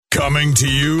Coming to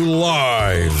you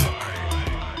live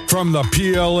from the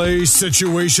PLA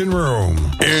Situation Room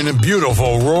in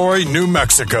beautiful Roy, New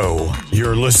Mexico.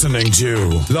 You're listening to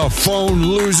the Phone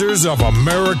Losers of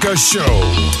America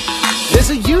show. There's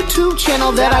a YouTube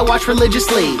channel that I watch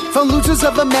religiously. Phone Losers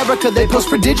of America, they post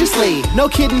prodigiously. No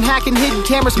kidding, hacking hidden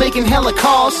cameras, making hella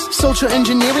calls. Social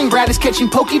engineering, Brad is catching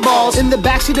Pokeballs in the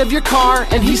backseat of your car,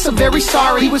 and he's so very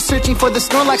sorry. He was searching for the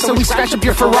Snorlax, so he scratched up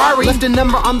your Ferrari. Left a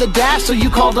number on the dash, so you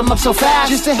called him up so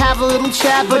fast just to have a little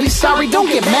chat, but he's sorry, don't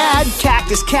get mad.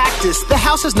 Cactus, the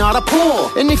house is not a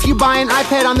pool. And if you buy an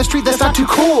iPad on the street, that's not too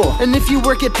cool. And if you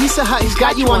work at Pizza Hut, he's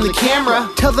got you on the camera.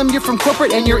 Tell them you're from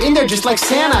corporate and you're in there just like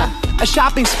Santa. A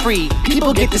shopping spree,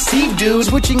 people get deceived, dude.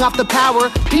 Switching off the power,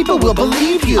 people will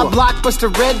believe you. A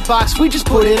Blockbuster red box, we just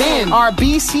put it in.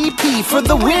 RBCP for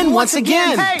the win once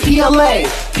again. PLA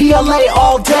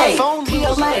all day.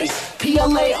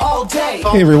 PLA all day.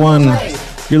 Hey everyone,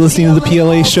 you're listening to the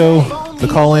PLA show, the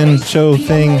call-in show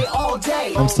thing.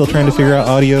 I'm still trying to figure out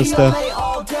audio stuff.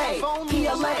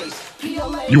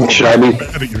 You are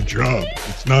bad at your job.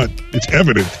 It's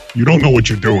evident. You don't know what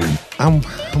you're doing. I'm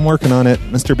working on it,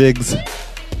 Mr. Biggs.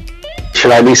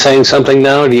 Should I be saying something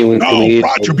now? No,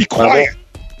 Roger, be quiet.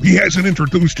 He hasn't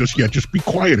introduced us yet. Just be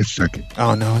quiet a second.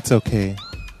 Oh, no, it's okay.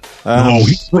 No,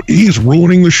 he's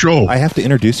ruining the show. I have to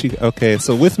introduce you. Okay,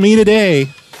 so with me today,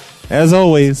 as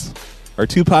always, are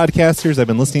two podcasters I've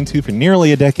been listening to for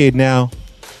nearly a decade now.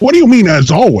 What do you mean,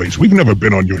 as always? We've never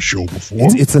been on your show before.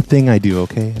 It's a thing I do,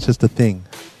 okay? It's just a thing.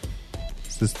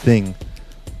 It's this thing.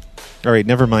 All right,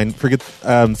 never mind. Forget.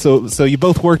 So you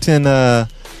both worked in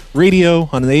radio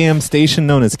on an AM station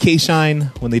known as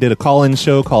K-Shine when they did a call-in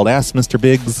show called Ask Mr.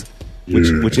 Biggs,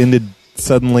 which ended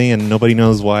suddenly and nobody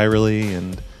knows why, really.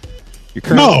 And you're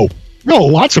currently... No,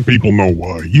 lots of people know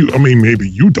why. Maybe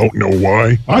you don't know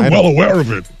why. I'm well aware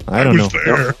of it. I don't know.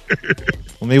 There.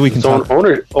 Well, maybe we can talk.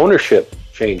 Ownership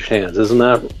changed hands, that's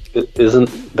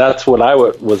what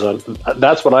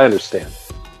that's what I understand.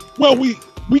 Well, we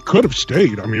could have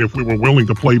stayed. If we were willing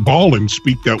to play ball and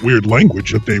speak that weird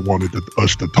language that they wanted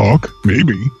us to talk,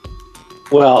 maybe.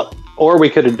 Well, or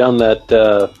we could have done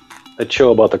that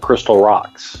show about the crystal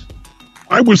rocks.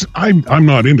 I'm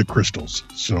not into crystals,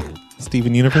 so.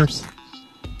 Steven Universe?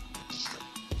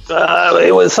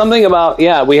 It was something about,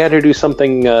 we had to do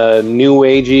something new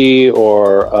agey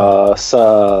or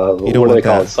what do they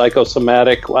call it?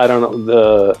 Psychosomatic. I don't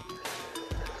know.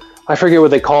 I forget what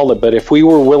they called it, but if we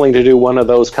were willing to do one of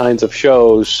those kinds of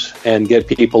shows and get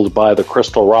people to buy the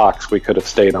crystal rocks, we could have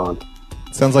stayed on.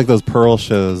 Sounds like those pearl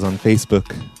shows on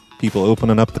Facebook. People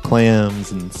opening up the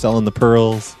clams and selling the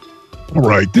pearls. All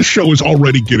right, this show is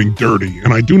already getting dirty,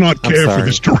 and I do not care for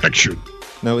this direction.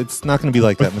 No, it's not going to be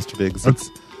like that, Mr. Biggs.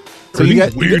 So you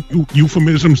got weird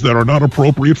euphemisms that are not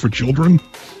appropriate for children?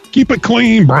 Keep it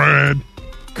clean, Brad.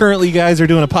 Currently, you guys are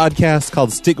doing a podcast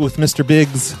called Stick with Mr.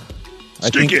 Biggs.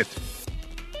 Stick it.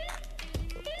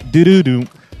 Do.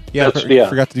 Yeah, I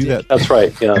forgot to do that. That's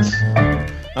right, yes.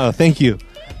 Oh, thank you.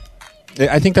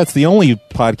 I think that's the only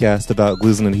podcast about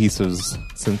glues and adhesives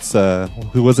since,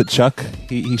 who was it, Chuck?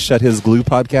 He shut his glue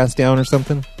podcast down or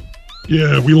something?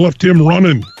 Yeah, we left him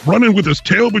running with his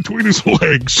tail between his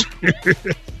legs.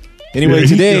 Anyway,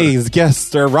 today's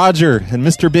guests are Roger and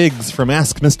Mr. Biggs from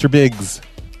Ask Mr. Biggs.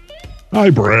 Hi,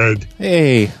 Brad.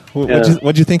 Hey,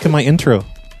 what'd you think of my intro?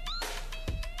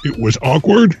 It was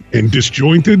awkward and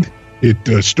disjointed.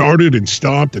 It started and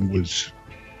stopped and was...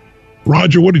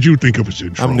 Roger, what did you think of his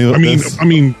intro? I'm new at this.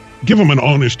 Give him an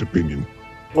honest opinion.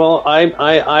 Well, I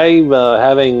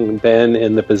having been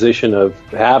in the position of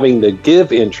having to give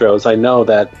intros, I know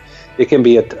that it can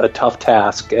be a tough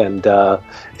task, and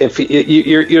if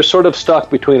you're sort of stuck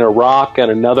between a rock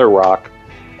and another rock,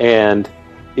 and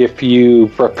if you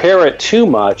prepare it too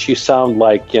much, you sound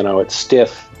like it's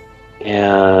stiff,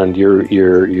 and you're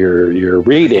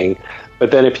reading.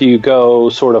 But then if you go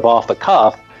sort of off the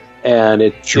cuff, and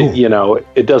it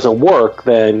doesn't work,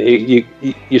 then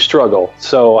you struggle.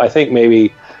 So I think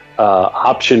maybe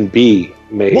option B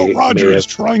may. What Roger is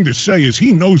trying to say is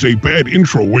he knows a bad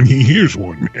intro when he hears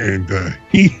one, and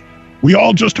we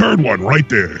all just heard one right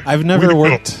there. I've never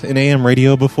worked in AM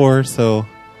radio before, so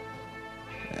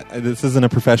this isn't a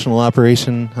professional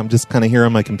operation. I'm just kind of here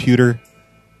on my computer.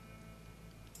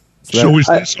 So is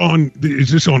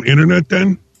this on internet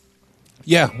then?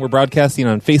 Yeah, we're broadcasting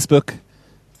on Facebook.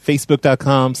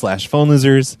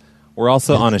 Facebook.com/phonelosers. We're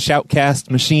also on a Shoutcast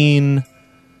machine.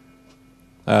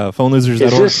 Phonelosers.org.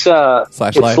 Is this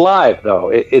it's live though?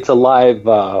 It's a live.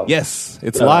 Yes,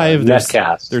 it's live.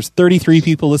 Netcast. There's 33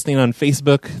 people listening on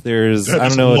Facebook.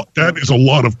 That is a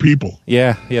lot of people.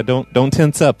 Yeah. Don't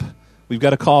tense up. We've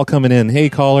got a call coming in. Hey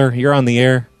caller, you're on the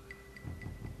air.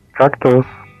 Cactus.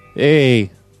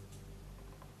 Hey.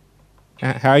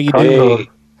 How you Cactus. doing?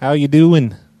 How you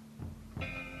doing?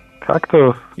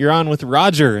 Cactus. You're on with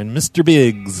Roger and Mr.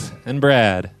 Biggs and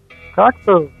Brad.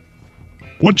 Cactus.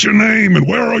 What's your name and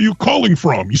where are you calling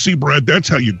from? You see, Brad, that's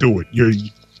how you do it. You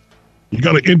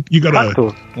gotta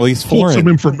Cactus. Well, he's pull some foreign.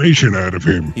 information out of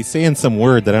him. He's saying some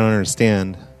word that I don't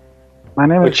understand. My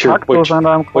name is Cactus and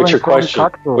I'm calling What's your from question?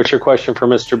 Cactus. What's your question for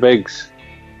Mr. Biggs?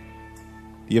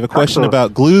 You have a question Cactus.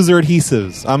 about glues or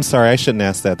adhesives? I'm sorry, I shouldn't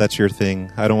ask that. That's your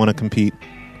thing. I don't want to compete.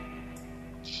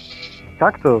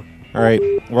 Cactus. All right,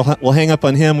 we'll hang up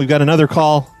on him. We've got another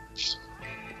call.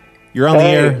 You're on the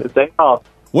air. It's Adolf.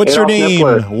 What's your Adolf name?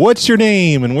 Nippler. What's your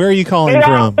name and where are you calling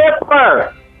Adolf from?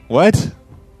 Nippler. What?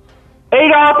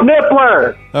 Adolf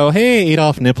Nippler. Oh, hey,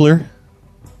 Adolf Nippler.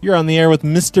 You're on the air with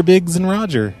Mr. Biggs and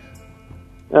Roger.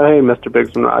 Oh, hey, Mr.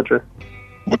 Biggs and Roger.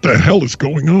 What the hell is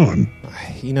going on?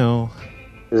 You know,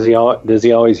 Does he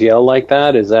always yell like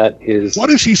that? Is that his? What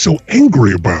is he so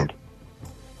angry about?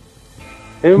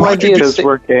 It might be Because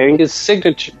we're gang. his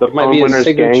signature. The It might be phone his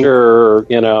winner's gang. signature.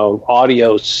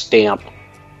 Audio stamp.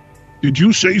 Did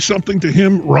you say something to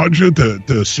him, Roger,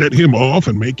 to set him off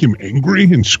and make him angry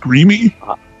and screamy?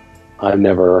 I've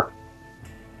never.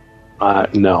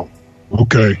 No.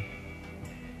 Okay.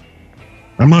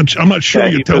 I'm not sure Yeah,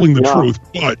 you're he telling the pissed me truth,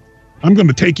 but I'm going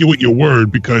to take you at your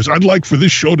word because I'd like for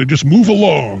this show to just move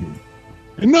along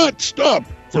and not stop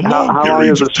for How long long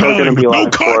periods is of the show time gonna be with no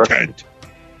live for? content.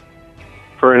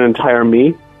 For an entire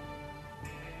me?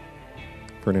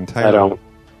 for an entire... I don't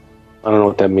know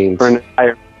what that means. For an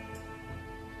entire...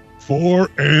 For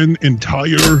an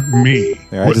entire me.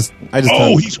 Yeah, I just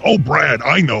Brad,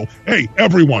 I know. Hey,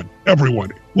 everyone,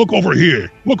 look over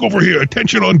here.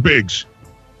 Attention on Biggs.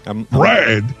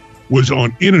 Brad was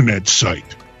on internet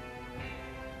site.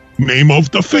 Name of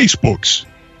the Facebooks.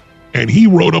 And he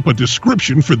wrote up a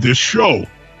description for this show.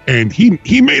 And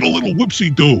he made a little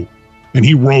whoopsie-doo. And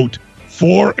he wrote,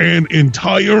 for an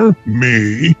entire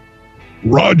me,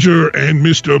 Roger and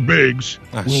Mr. Biggs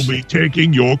will be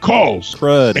taking your calls.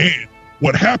 Crud. And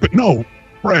what happened? No,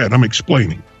 Brad, I'm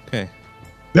explaining. Okay.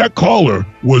 That caller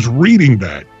was reading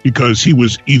that because he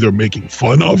was either making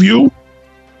fun of you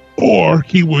or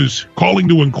he was calling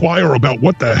to inquire about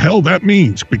what the hell that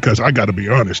means. Because I got to be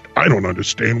honest, I don't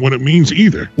understand what it means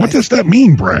either. What does that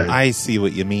mean, Brad? I see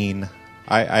what you mean.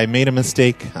 I made a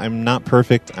mistake. I'm not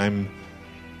perfect. I'm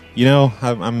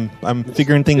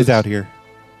figuring things out here.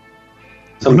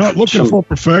 We're not looking for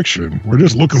perfection. We're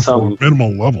just looking for a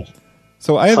minimal level.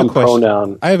 So I have a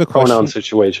question. Pronoun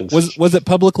situations. Was it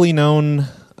publicly known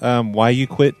why you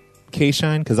quit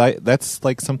K-Shine? Because that's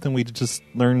like something we just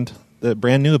learned that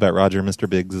brand new about Roger and Mr.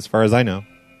 Biggs. As far as I know,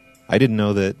 I didn't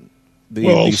know that.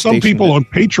 Some people on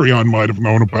Patreon might have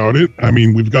known about it. I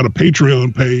mean, we've got a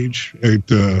Patreon page at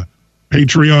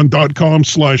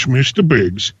patreon.com/Mr.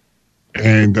 Biggs,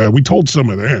 and we told some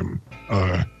of them.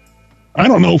 I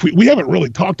don't know if we haven't really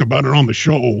talked about it on the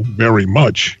show very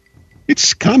much.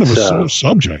 It's kind of a sore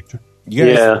subject. You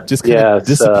guys just kind of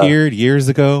disappeared years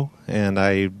ago, and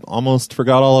I almost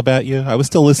forgot all about you. I was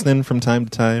still listening from time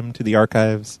to time to the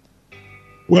archives.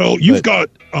 Well, you've got,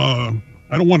 I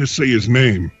don't want to say his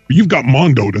name, but you've got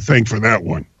Mondo to thank for that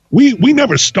one. We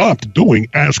never stopped doing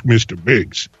Ask Mr.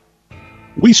 Biggs.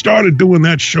 We started doing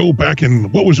that show back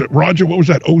in, what was it, Roger? What was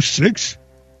that, 06?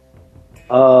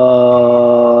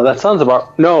 That sounds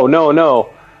about... No.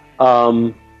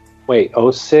 Wait,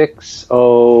 06?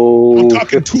 I'm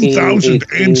talking 15,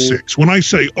 2006. 18. When I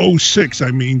say 06,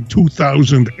 I mean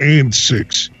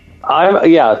 2006.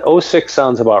 06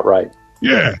 sounds about right.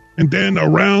 Yeah, and then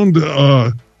around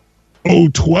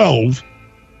 012,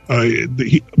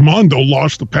 Mondo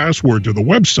lost the password to the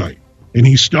website, and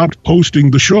he stopped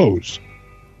posting the shows.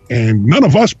 And none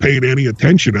of us paid any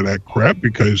attention to that crap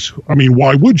because, I mean,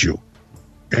 why would you?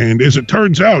 And as it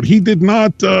turns out, he did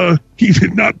not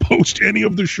post any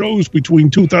of the shows between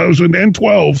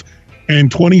 2012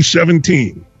 and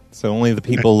 2017. So only the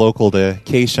people local to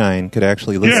K-Shine could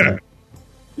actually listen.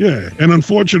 Yeah. And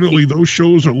unfortunately, those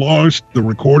shows are lost. The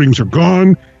recordings are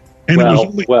gone. And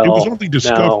it was only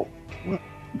discovered.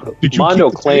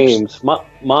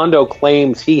 Mondo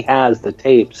claims he has the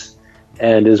tapes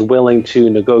and is willing to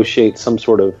negotiate some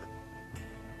sort of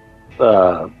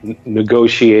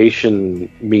negotiation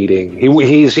meeting.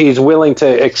 He's willing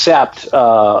to accept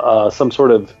some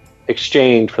sort of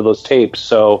exchange for those tapes.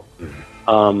 So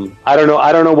I don't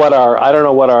know what our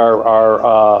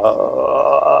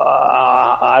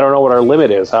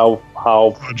limit is. How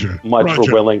much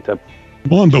we're willing to.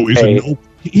 Mondo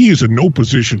is in no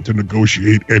position to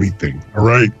negotiate anything. All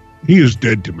right, He is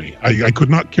dead to me. I could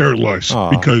not care less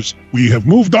because we have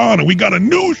moved on and we got a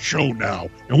new show now.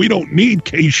 And we don't need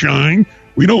K-Shine.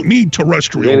 We don't need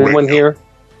terrestrial radio. Anyone here?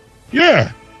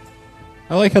 Yeah.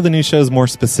 I like how the new show is more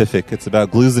specific. It's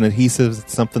about glues and adhesives.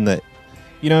 It's something that,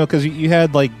 because you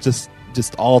had like just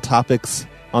all topics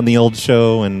on the old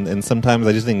show, and sometimes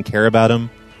I just didn't care about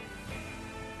them.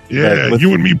 Yeah,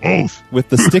 you and me both. With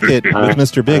the Stick It with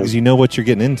Mr. Biggs, you know what you're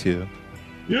getting into.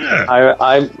 Yeah.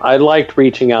 I liked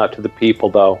reaching out to the people,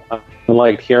 though. I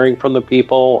liked hearing from the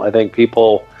people. I think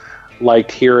people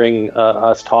liked hearing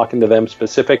us talking to them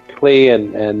specifically,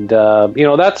 and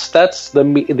that's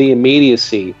the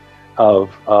immediacy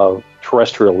of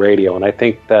terrestrial radio, and I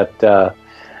think that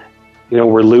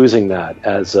we're losing that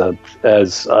as an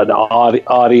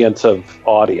audience of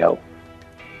audio.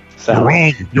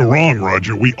 You're wrong,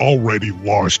 Roger. We already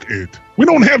lost it. We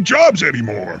don't have jobs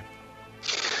anymore.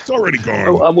 It's already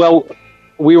gone. Well,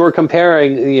 we were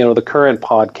comparing, the current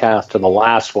podcast to the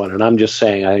last one, and I'm just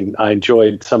saying I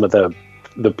enjoyed some of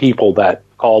the people that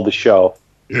called the show.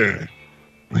 Yeah.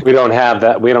 We don't have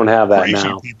that. We don't have that crazy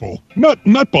now. People,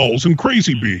 nutballs and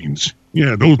crazy beans.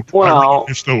 Yeah, those. Well, I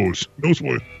missed those. Those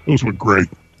were great.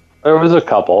 There was a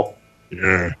couple.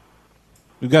 Yeah.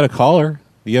 We've got a caller.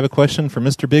 Do you have a question for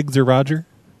Mr. Biggs or Roger?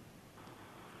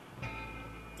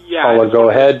 Yeah. Caller, go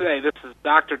ahead. This is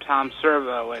Dr. Tom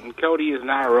Servo, and Cody is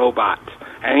not a robot,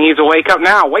 and he needs to wake up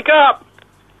now. Wake up!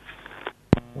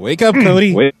 Wake up,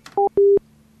 Cody.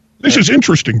 This is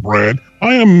interesting, Brad.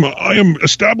 I am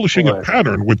establishing a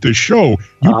pattern with this show.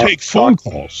 You take phone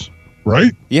calls,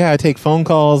 right? Yeah, I take phone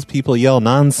calls. People yell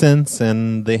nonsense,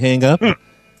 and they hang up.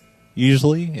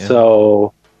 Usually. Yeah.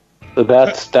 So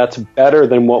that's better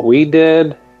than what we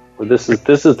did. This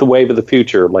is the wave of the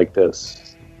future, like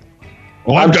this.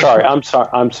 Well, I'm sorry.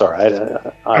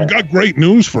 I've got great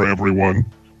news for everyone.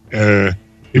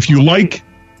 If you like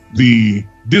the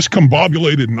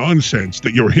discombobulated nonsense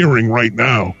that you're hearing right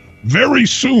now, very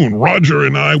soon Roger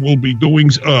and I will be doing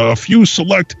a few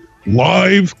select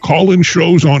live call-in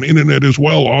shows on internet as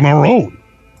well on our own.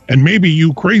 And maybe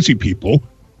you crazy people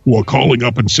who are calling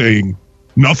up and saying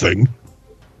nothing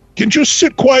can just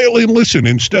sit quietly and listen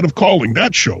instead of calling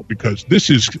that show, because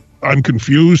I'm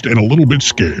confused and a little bit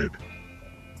scared.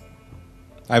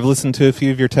 I've listened to a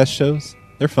few of your test shows.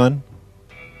 They're fun.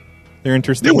 They're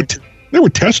interesting. They were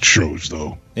test shows,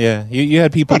 though. Yeah, you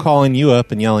had people calling you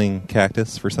up and yelling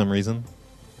cactus for some reason.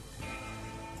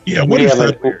 Yeah, what is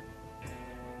that?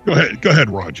 Go ahead,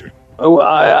 Roger. Oh,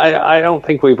 I don't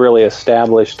think we've really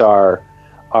established our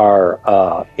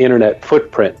internet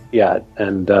footprint yet,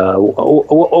 and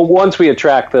once we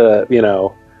attract our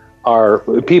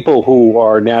people who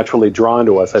are naturally drawn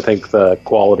to us, I think the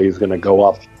quality is going to go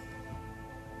up.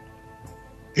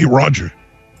 Hey, Roger.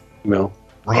 No.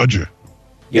 Roger.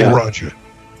 Yeah. Hey, Roger.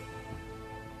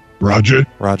 Roger.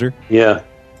 Roger. Yeah.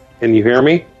 Can you hear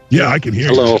me? Yeah, I can hear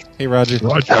Hello. you. Hey, Roger.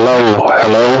 Roger.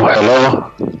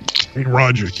 Hello. Hey,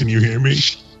 Roger, can you hear me?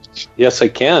 Yes, I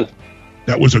can.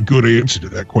 That was a good answer to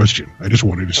that question. I just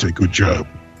wanted to say good job.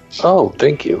 Oh,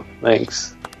 thank you.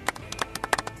 Thanks.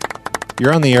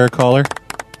 You're on the air, caller.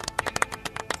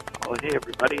 Oh, hey,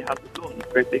 everybody. How's it going?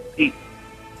 Great Big Pete.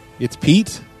 It's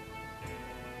Pete?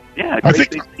 Yeah,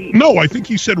 I think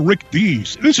he said Rick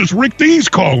Dees. This is Rick Dees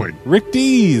calling. Rick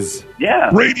Dees. Yeah.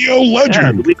 Radio legend.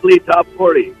 Yeah, the weekly top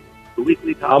 40. The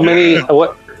weekly top 40.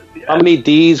 How many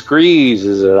D's Grees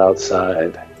is it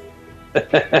outside?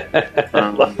 It's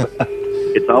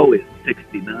always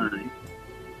 69.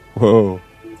 Whoa.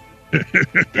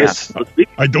 Yeah.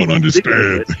 I don't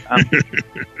understand.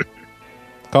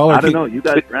 Caller, I don't know. You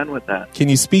guys ran with that. Can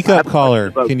you speak up,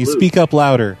 caller? Can you speak up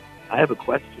louder? I have a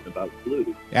question about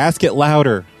glue. Ask it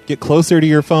louder. Get closer to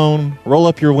your phone. Roll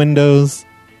up your windows.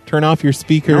 Turn off your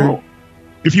speaker. No.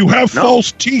 If you have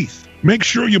false teeth, make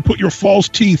sure you put your false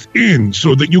teeth in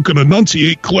so that you can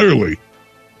enunciate clearly.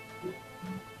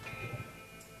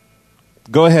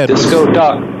 Go ahead. Disco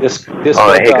Duck.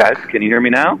 Hey, guys. Can you hear me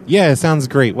now? Yeah, it sounds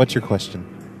great. What's your question?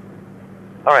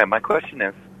 All right. My question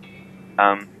is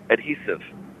adhesive.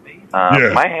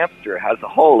 My hamster has a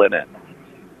hole in it.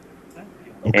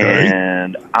 Okay.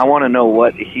 And I want to know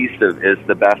what adhesive is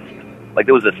the best. Like,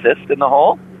 there was a cyst in the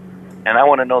hole, and I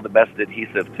want to know the best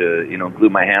adhesive to,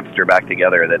 glue my hamster back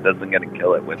together that doesn't get to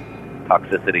kill it with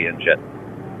toxicity and shit.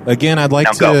 Again, I'd like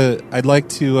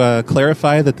to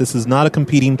clarify that this is not a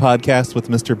competing podcast with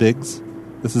Mr. Biggs.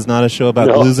 This is not a show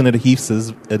about glues and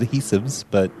adhesives,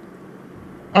 but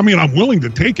I mean, I'm willing to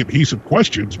take adhesive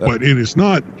questions, but it is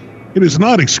not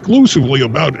exclusively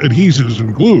about adhesives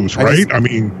and glues, right? I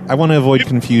want to avoid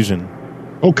confusion.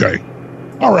 Okay.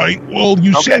 All right. Well,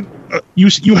 you said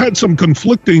you had some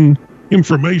conflicting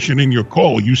information in your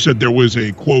call. You said there was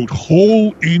a, quote,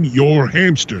 hole in your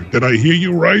hamster. Did I hear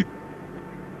you right?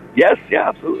 Yes, yeah,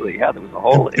 absolutely. Yeah, there was a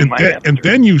hole in my hamster. And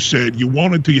then you said you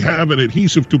wanted to have an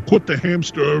adhesive to put the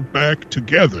hamster back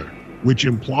together, which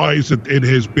implies that it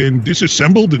has been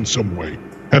disassembled in some way.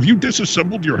 Have you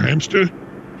disassembled your hamster?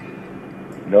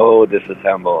 No,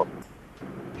 disassembled.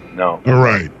 No. All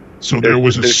right. So there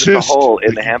was a cyst. Just a hole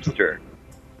in the hamster.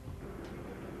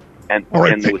 And, all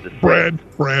right, and there was a Brad,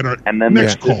 and then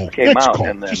next call. Came next out, call.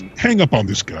 and then just hang up on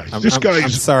this guy. I'm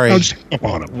sorry. I'll just hang up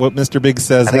on him. What Mr. Biggs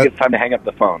says. I think it's time to hang up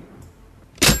the phone.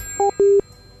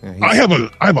 Yeah, I have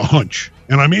a hunch,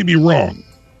 and I may be wrong,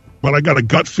 but I got a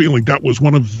gut feeling that was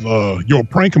one of your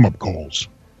prank 'em up calls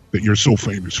that you're so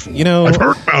famous for. You know, I've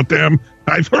heard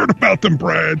about them.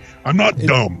 Brad. I'm not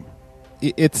dumb.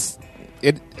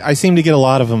 I seem to get a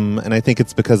lot of them, and I think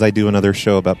it's because I do another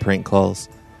show about prank calls.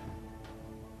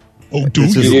 Oh,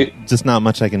 just not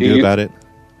much I can do about it.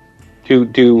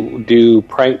 Do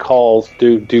prank calls?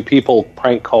 Do people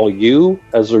prank call you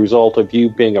as a result of you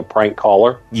being a prank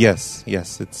caller? Yes.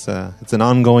 It's an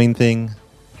ongoing thing.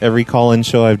 Every call-in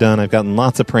show I've done, I've gotten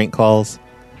lots of prank calls.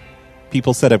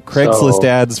 People set up Craigslist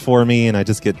ads for me, and I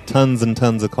just get tons and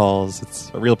tons of calls.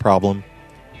 It's a real problem.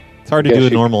 It's hard to do a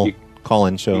normal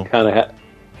call-in show. You kind of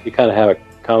have it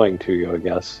coming to you, I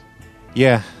guess.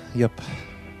 Yeah. Yep.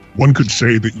 One could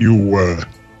say that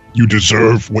you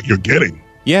deserve what you're getting.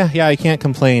 Yeah, I can't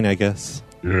complain, I guess.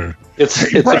 Yeah. It's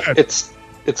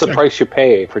a price you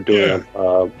pay for doing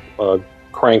a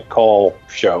crank call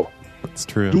show. That's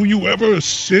true. Do you ever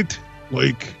sit,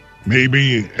 like,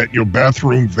 maybe at your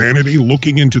bathroom vanity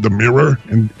looking into the mirror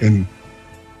and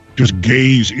just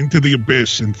gaze into the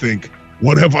abyss and think,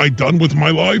 what have I done with my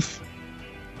life?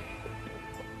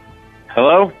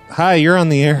 Hello? Hi, you're on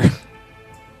the air.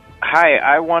 Hi,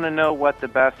 I want to know what the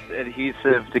best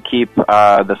adhesive to keep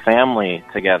the family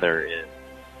together is.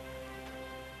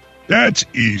 That's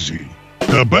easy.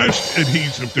 The best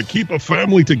adhesive to keep a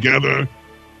family together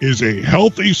is a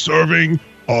healthy serving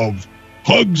of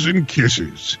hugs and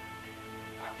kisses.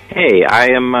 Hey, I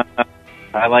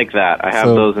like that. I have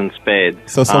those in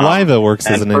spades. So saliva works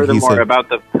as an adhesive. And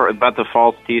furthermore, about the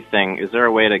false teeth thing, is there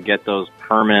a way to get those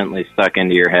permanently stuck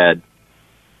into your head?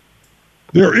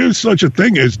 There is such a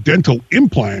thing as dental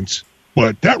implants,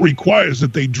 but that requires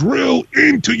that they drill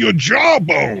into your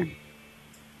jawbone.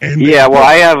 And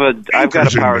I've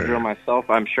got a power drill myself.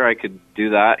 I'm sure I could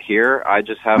do that here. I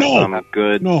just have some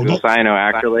good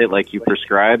cyanoacrylate like you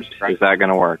prescribed. Is that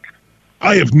going to work?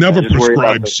 I have never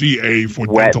prescribed CA for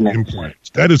dental implants.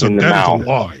 That is a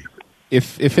lie.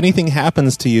 If anything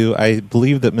happens to you, I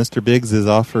believe that Mr. Biggs is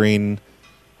offering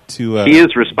to... he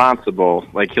is responsible.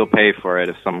 Like, he'll pay for it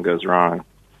if something goes wrong,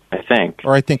 I think.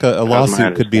 Or I think a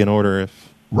lawsuit could be in order if...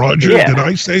 Roger, did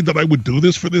I say that I would do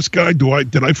this for this guy?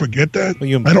 Did I forget that?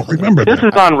 Well, I don't remember that. This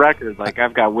is on record. Like,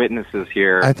 I've got witnesses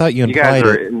here. I thought you implied it. You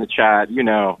guys are in the chat. You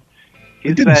know.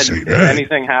 He said if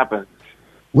anything happens...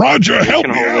 Roger, help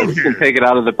me out here. You can take it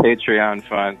out of the Patreon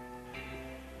fund.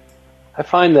 I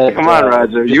find that... Come on,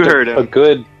 Roger. You heard him.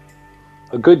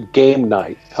 A good game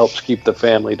night helps keep the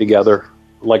family together.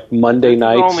 Like Monday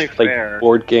nights, like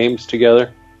board games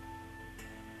together.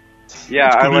 Yeah,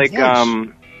 I like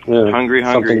Hungry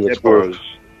Hippos.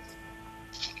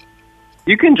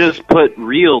 You can just put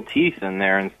real teeth in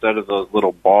there instead of those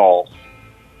little balls.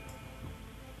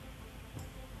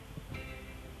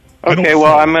 Okay,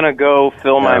 well, I'm going to go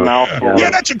fill my mouth full.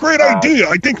 Yeah, that's a great idea.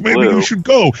 I think maybe you should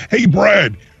go. Hey,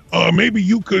 Brad, maybe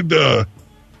you could,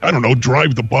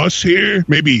 drive the bus here.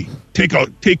 Maybe take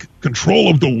control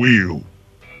of the wheel.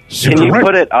 Can you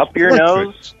put it up your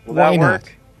nose? Will that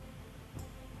work?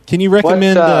 Can you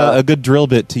recommend a good drill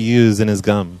bit to use in his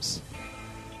gums?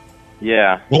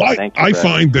 Yeah. Well, I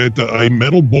find that a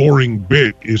metal boring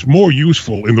bit is more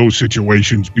useful in those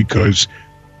situations because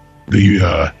the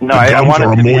gums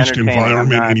are a moist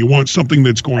environment, and you want something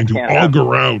that's going to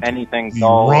auger out the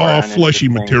raw, fleshy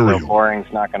material. So boring's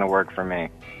not going to work for me.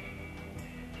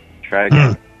 Try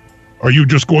again. Are you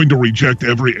just going to reject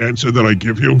every answer that I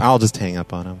give you? I'll just hang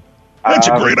up on him. That's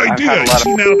a great idea.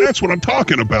 See, now that's what I'm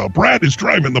talking about. Brad is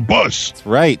driving the bus. That's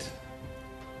right.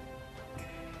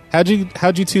 How'd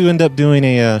you two end up doing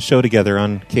a show together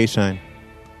on K-Shine?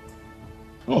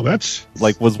 Oh, that's...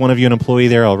 Like, was one of you an employee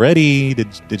there already?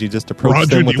 Did you just approach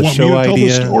them with the show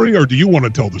idea? Roger, do you want me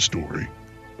to tell the story, or do you want to tell the story?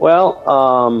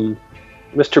 Well,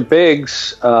 Mr.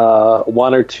 Biggs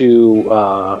wanted to...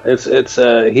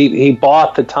 he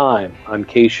bought the time on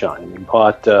K-Shine. He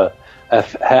bought a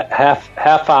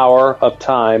half hour of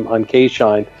time on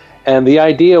K-Shine, and the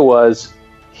idea was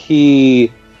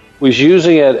he was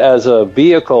using it as a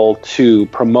vehicle to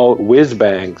promote whiz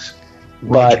bangs,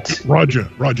 But Roger, do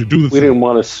the thing. We didn't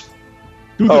want to.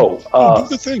 Do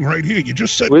the thing right here. You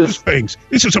just said Whiz Bangs.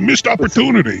 This is a missed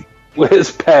opportunity.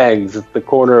 Whiz Bangs at the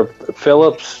corner of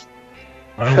Phillips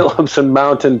and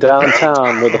Mountain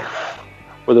downtown,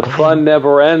 where the fun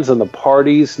never ends and the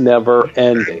parties never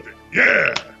ending.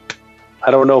 Yeah.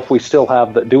 I don't know if we still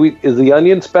have the. Is the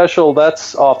onion special?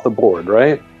 That's off the board,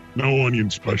 right? No onion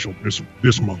special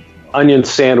this month. Onion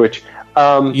sandwich.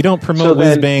 You don't promote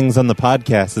Whiz Bangs on the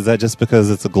podcast. Is that just because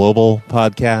it's a global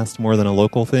podcast more than a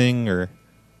local thing, or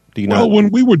do you know? Well,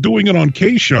 when we were doing it on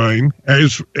K-Shine,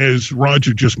 as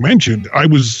Roger just mentioned, I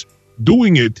was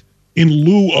doing it in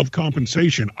lieu of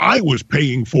compensation. I was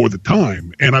paying for the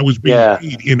time, and I was being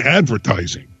paid in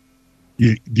advertising.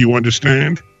 Do you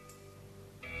understand?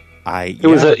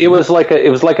 It was like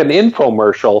an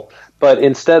infomercial, but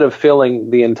instead of filling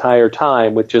the entire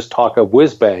time with just talk of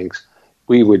Whiz Bangs,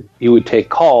 you would take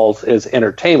calls as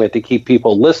entertainment to keep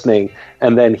people listening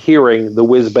and then hearing the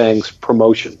Whiz Bangs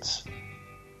promotions.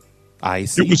 I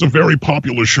see. It was a very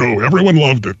popular show. Everyone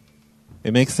loved it.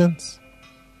 It makes sense.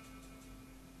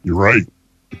 You're right.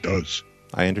 It does.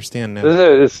 I understand now.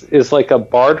 It's like a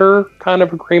barter kind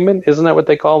of agreement. Isn't that what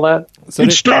they call that? So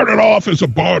it started off as a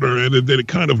barter, and then it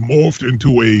kind of morphed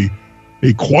into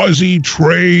a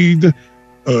quasi-trade,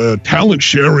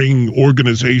 talent-sharing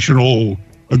organizational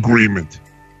agreement.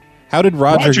 How did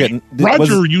Roger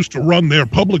Roger used to run their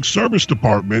public service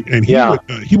department, and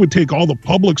he would take all the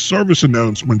public service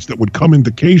announcements that would come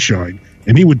into K-Shine,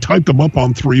 and he would type them up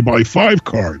on 3x5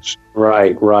 cards.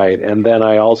 Right. And then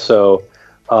I also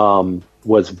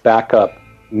was backup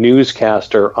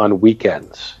newscaster on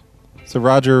weekends. So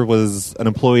Roger was an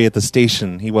employee at the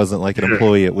station. He wasn't like an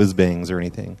employee at Whiz Bangs or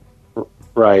anything.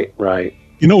 Right.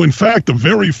 You know, in fact, the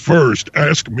very first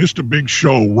Ask Mr. Big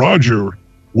show, Roger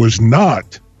was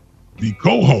not the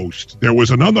co-host. There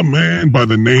was another man by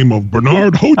the name of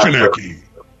Bernard Hojanecki.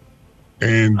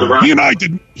 And he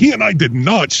and I did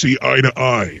not see eye to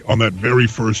eye on that very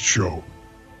first show.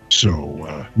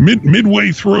 So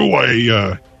midway through,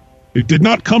 it did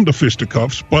not come to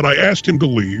fisticuffs, but I asked him to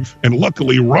leave, and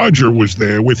luckily Roger was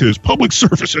there with his public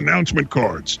service announcement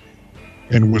cards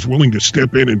and was willing to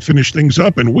step in and finish things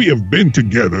up, and we have been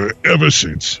together ever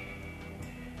since.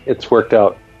 It's worked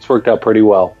out. It's worked out pretty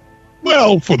well.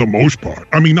 Well, for the most part.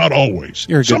 I mean, not always.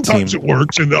 You're a good Sometimes team. It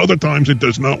works, and other times it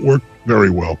does not work very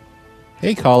well.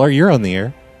 Hey, caller, you're on the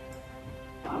air.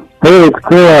 Hey, it's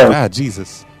Claire. Ah,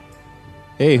 Jesus.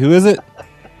 Hey, who is it?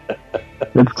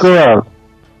 It's Claire.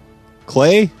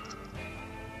 Clay?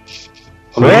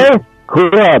 Hey,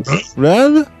 Claire.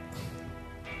 Ren?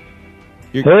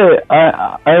 Hey,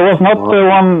 I was not the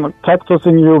one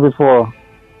cactusing you before.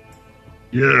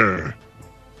 Yeah.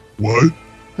 What?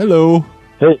 Hello.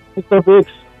 Hey, Mr.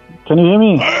 Biggs, can you hear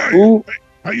me? Hi.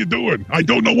 How you doing? I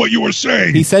don't know what you were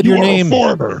saying. He said your name. You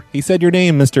are a foreigner. He said your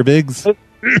name, Mr. Biggs.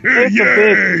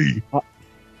 Yay!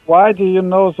 Why do you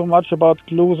know so much about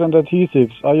glues and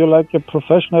adhesives? Are you like a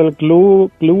professional gluer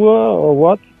or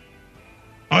what?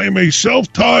 I am a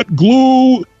self-taught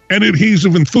glue and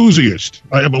adhesive enthusiast.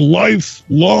 I have a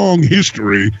lifelong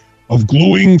history of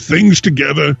gluing things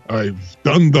together. I've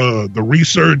done the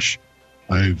research.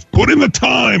 I've put in the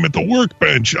time at the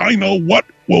workbench. I know what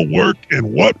will work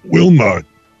and what will not.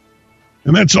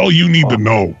 And that's all you need to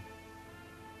know.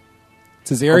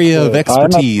 It's his area of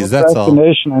expertise, that's all. I'm a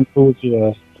procrastination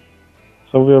enthusiast.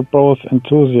 So we're both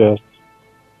enthusiasts.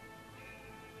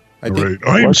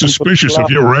 I am suspicious of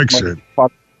your accent.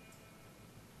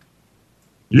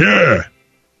 Yeah.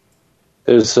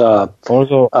 There's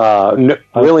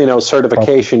really no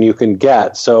certification you can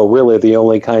get. So really, the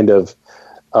only kind of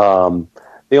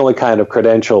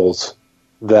credentials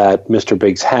that Mr.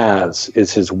 Biggs has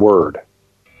is his word.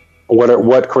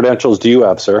 What credentials do you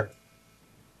have, sir?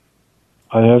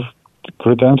 I have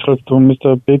credentials to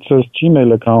Mr. Biggs'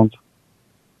 Gmail account.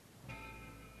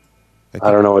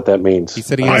 I don't know what that means. He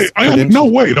said he has No,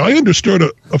 wait. I understood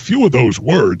a few of those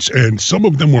words, and some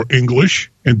of them were English,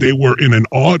 and they were in an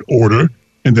odd order,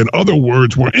 and then other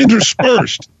words were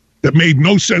interspersed that made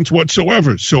no sense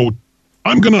whatsoever. So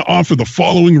I'm going to offer the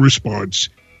following response.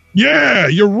 Yeah,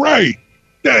 you're right.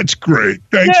 That's great.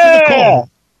 Thanks for the call.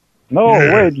 No,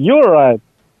 wait, you're right.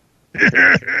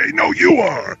 No, you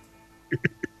are.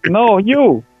 No,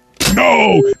 you.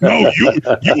 No, you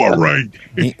are right.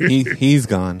 He's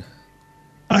gone.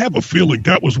 I have a feeling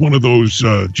that was one of those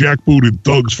jackbooted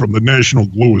thugs from the National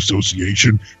Glue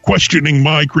Association questioning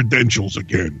my credentials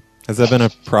again. Has that been a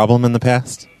problem in the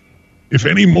past? If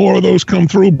any more of those come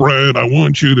through, Brad, I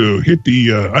want you to hit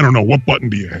the, I don't know, what button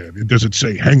do you have? Does it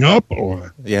say hang up?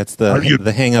 Or yeah, it's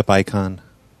the hang up icon.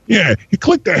 Yeah, you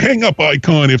click the hang up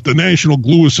icon if the National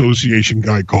Glue Association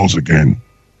guy calls again.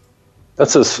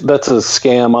 That's a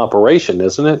scam operation,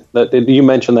 isn't it? That you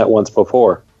mentioned that once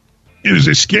before. It is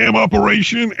a scam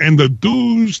operation, and the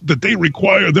dues that they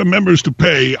require their members to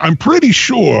pay, I'm pretty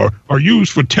sure, are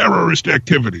used for terrorist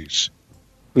activities.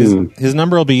 His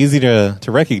number will be easy to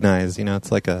recognize. You know,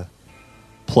 it's like a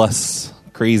plus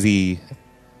crazy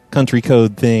country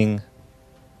code thing.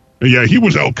 Yeah, he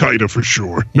was Al Qaeda for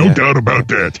sure. No doubt about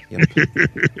that. Yep.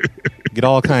 Get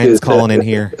all kinds calling in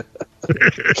here.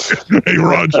 Hey,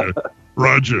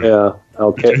 Roger. Yeah.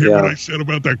 Okay. Did you hear what I said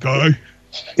about that guy?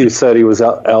 He said he was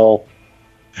Al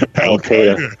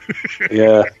Qaeda.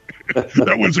 Yeah.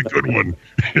 That was a good one.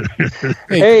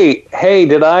 Hey,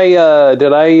 did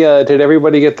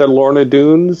everybody get their Lorna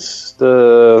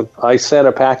Doones? I sent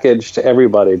a package to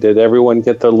everybody. Did everyone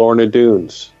get their Lorna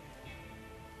Doones?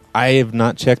 I have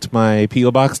not checked my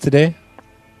P.O. box today.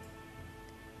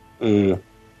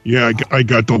 Yeah, I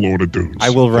got the Lorna Doones.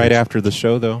 I will right after the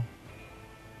show, though.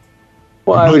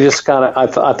 Well, I was just kind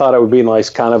of. I thought it would be nice,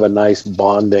 kind of a nice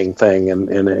bonding thing,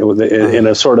 in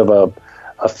a sort of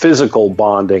a physical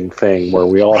bonding thing where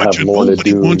we all have Lorna Doones.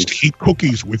 Nobody wants to eat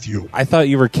cookies with you. I thought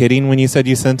you were kidding when you said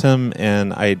you sent them,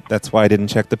 and that's why I didn't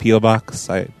check the P.O. box.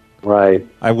 Right.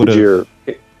 I would have.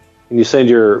 Can you send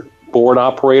your board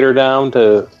operator down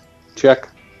to check?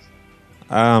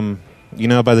 You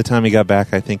know, by the time he got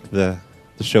back, I think the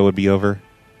show would be over.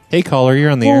 Hey, caller,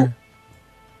 you're on the air.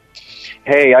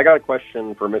 Hey, I got a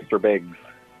question for Mr. Biggs.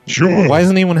 Sure. Why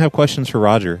doesn't anyone have questions for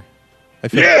Roger?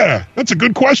 Yeah, that's a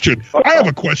good question. I have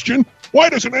a question. Why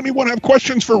doesn't anyone have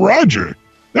questions for Roger?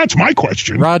 That's my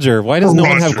question. Roger, why does no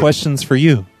one have questions for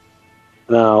you?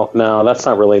 No, that's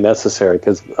not really necessary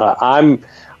because I'm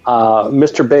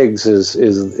Mr. Biggs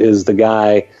is the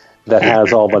guy that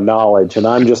has all the knowledge, and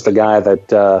I'm just the guy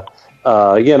that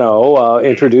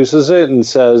introduces it and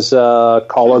says,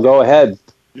 "Caller, go ahead."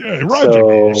 Yeah, Roger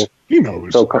knows. He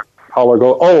knows. So caller,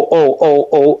 go.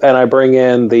 Oh, and I bring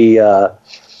in the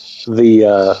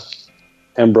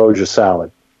ambrosia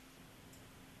salad.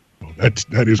 Oh,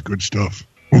 that is good stuff.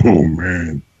 Oh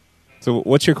man. So,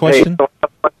 what's your question?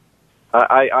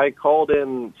 Hey, I called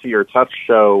in to your Touch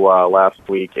show last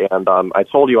week, and I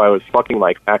told you I was fucking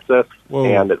my cactus,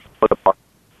 and it split apart,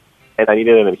 and I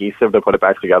needed an adhesive to put it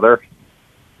back together.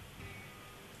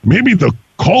 Maybe the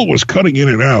call was cutting in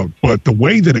and out, but the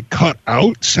way that it cut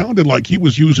out sounded like he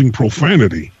was using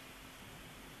profanity.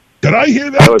 Did I hear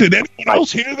that? Did anyone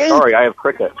else hear that? Sorry, I have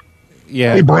Cricket.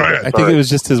 Yeah, hey, Brad. I think it was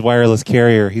just his wireless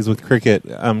carrier. He's with Cricket.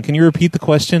 Can you repeat the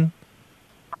question?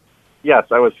 Yes,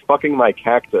 I was fucking my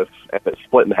cactus, and it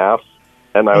split in half.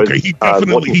 And I was he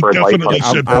definitely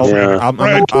said profanity.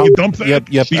 Brad, can you dump that?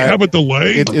 Yep. Do you have a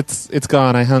delay? It's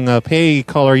gone. I hung up. Hey,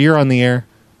 caller, you're on the air.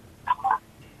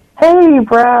 Hey,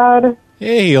 Brad.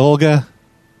 Hey, Olga.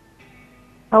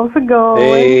 How's it going?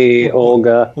 Hey,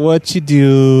 Olga. What you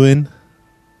doing?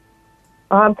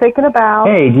 I'm taking a bath.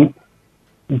 Hey,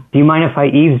 do you mind if I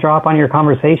eavesdrop on your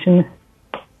conversation?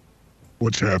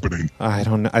 What's happening? I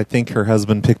don't know. I think her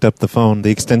husband picked up the phone,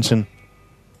 the extension.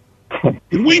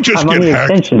 Did we just I'm get on the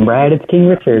hacked? extension, Brad. It's King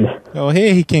Richard. Oh,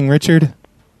 hey, King Richard.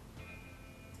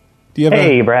 Do you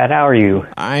have Brad. How are you?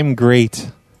 I'm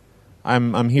great.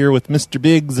 I'm here with Mr.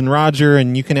 Biggs and Roger,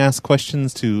 and you can ask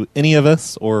questions to any of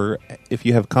us, or if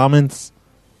you have comments,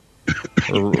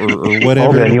 or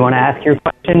whatever. Olga, do you want to ask your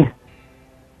question?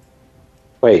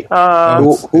 Wait,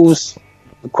 who's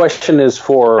the question is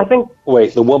for? I think.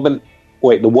 Wait, the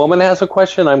woman has a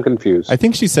question. I'm confused. I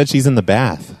think she said she's in the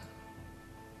bath.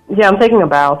 Yeah, I'm taking a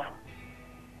bath.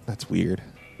 That's weird.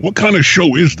 What kind of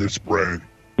show is this, Brad?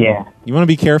 Yeah. You want to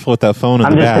be careful with that phone in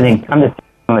the bath. I'm just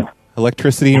sitting.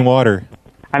 Electricity and water.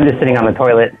 I'm just sitting on the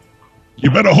toilet. You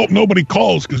better hope nobody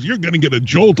calls, because you're going to get a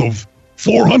jolt of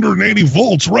 480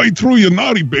 volts right through your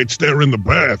naughty bits there in the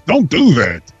bath. Don't do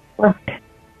that.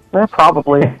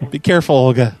 Probably. Be careful,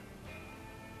 Olga.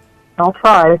 I'll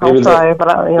try, but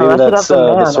that's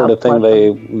the sort of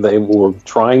thing they were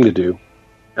trying to do.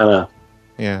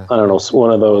 Yeah. I don't know,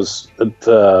 one of those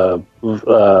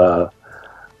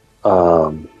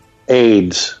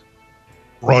AIDS.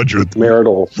 Roger,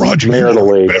 marital you're AIDS.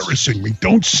 Embarrassing me.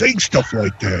 Don't say stuff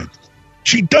like that.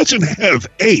 She doesn't have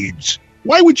AIDS.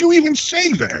 Why would you even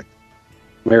say that?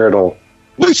 Marital.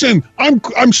 Listen,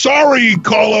 I'm sorry,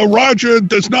 caller. Roger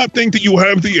does not think that you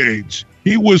have the AIDS.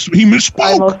 He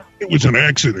misspoke. It was an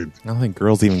accident. I don't think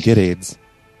girls even get AIDS.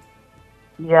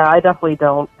 Yeah, I definitely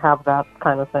don't have that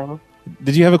kind of thing.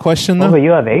 Did you have a question, though? Oh,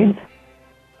 you have AIDS?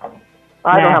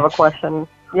 I don't have a question.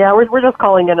 Yeah, we're just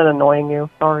calling in and annoying you.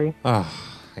 Sorry. Oh,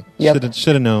 I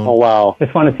should have known. Oh, wow.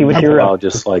 Just want to see what you're up.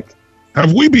 Just like...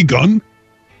 Have we begun?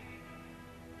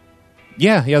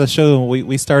 Yeah, the show,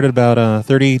 we started about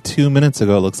 32 minutes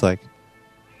ago, it looks like.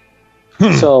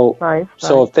 So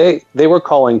if they were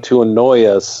calling to annoy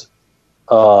us,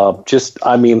 I'm just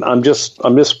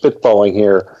spitballing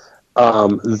here.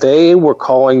 They were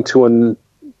calling to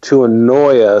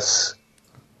annoy us,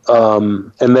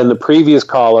 and then the previous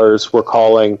callers were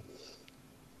calling.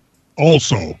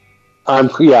 Also, I'm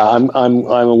a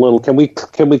little. Can we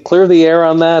clear the air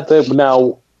on that?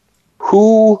 Now,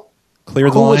 who clear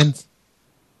the lines?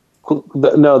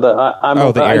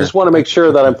 I just want to make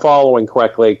sure that I'm following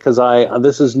correctly because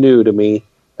this is new to me.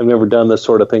 I've never done this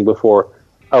sort of thing before.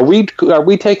 Are we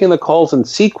taking the calls in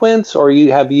sequence, or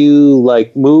have you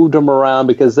like moved them around?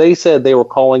 Because they said they were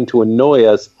calling to annoy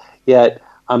us, yet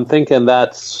I'm thinking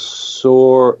that's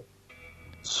sort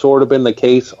of been the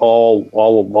case all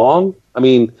along. I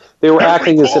mean, they were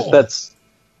acting as if that's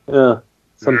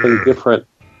something different.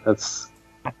 That's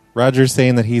Roger's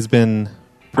saying that he's been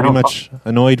pretty much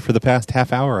annoyed for the past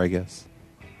half hour, I guess.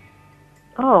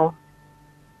 Oh,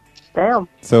 damn.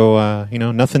 So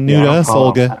nothing new to us,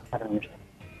 Olga.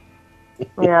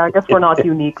 Yeah, I guess we're not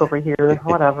unique over here.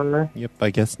 Whatever. Yep,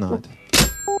 I guess not.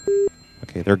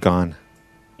 Okay, they're gone.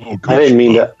 I didn't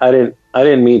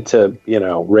mean to,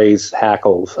 raise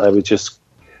hackles. I was just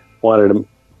wanted a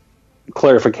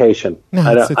clarification. No,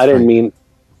 I didn't mean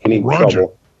any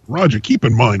trouble. Roger, keep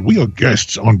in mind we are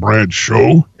guests on Brad's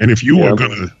show, and if you are going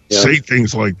to say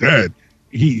things like that,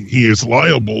 he is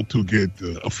liable to get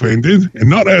offended and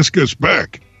not ask us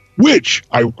back. Which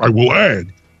I will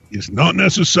add is not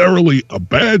necessarily a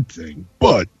bad thing,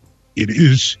 but it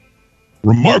is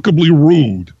remarkably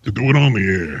rude to do it on the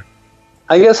air.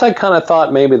 I guess I kind of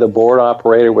thought maybe the board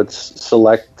operator would the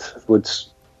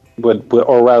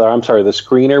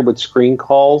screener would screen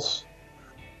calls.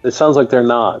 It sounds like they're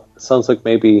not. It sounds like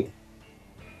maybe.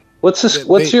 What's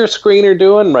your screener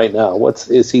doing right now?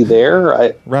 Is he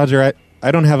there? Roger,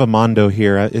 I don't have a Mondo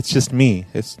here. It's just me.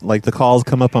 It's like the calls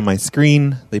come up on my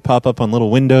screen. They pop up on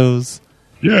little windows.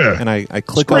 Yeah. And I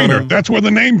click screener, on them. That's where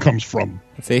the name comes from.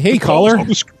 I say, hey, caller. On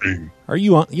the screen. Are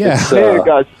you on? Yeah.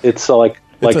 It's like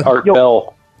Art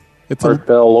Bell. It's Art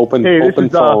Bell open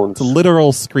phone. It's a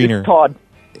literal screener. It's Todd.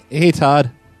 Hey,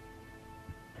 Todd.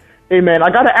 Hey, man, I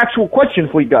got an actual question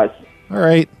for you guys. All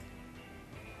right.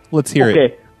 Let's hear it.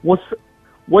 Okay. What's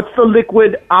the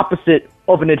liquid opposite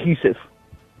of an adhesive?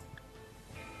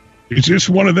 Is this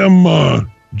one of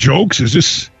them jokes? Is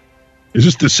this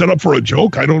the setup for a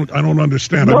joke? I don't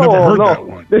understand. I've never heard that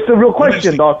one. This is a real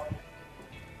question, dog.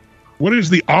 What is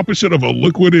the opposite of a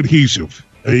liquid adhesive?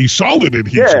 A solid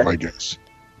adhesive, I guess.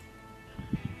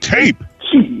 Tape.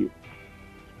 Gee.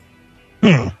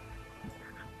 Huh.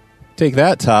 Take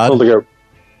that, Todd.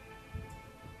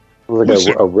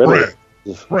 Listen, a riddle.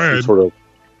 Brad. Sort of.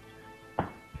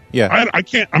 Yeah. I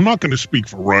can't. I'm not going to speak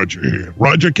for Roger here.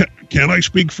 Roger, can I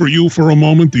speak for you for a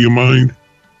moment? Do you mind?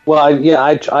 Well,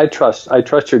 I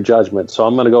trust your judgment, so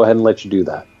I'm going to go ahead and let you do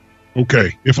that.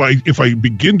 Okay. If I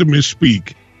begin to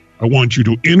misspeak, I want you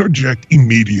to interject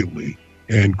immediately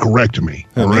and correct me.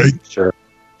 All right? Sure.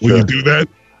 Will you do that?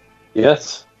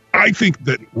 Yes. I think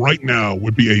that right now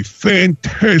would be a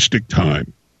fantastic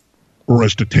time for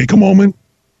us to take a moment,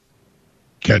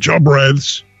 catch our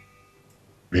breaths,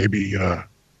 maybe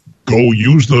go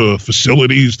use the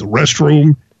facilities, the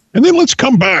restroom, and then let's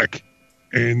come back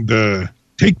and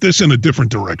take this in a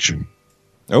different direction.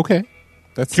 Okay.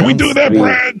 Can we do that,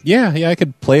 Brad? Yeah, I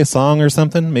could play a song or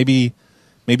something. Maybe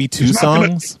two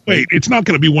songs. It's not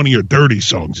going to be one of your dirty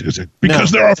songs, is it?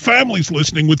 Because there are families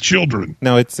listening with children.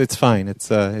 No, it's fine. It's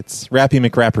Rappy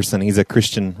McRapperson. He's a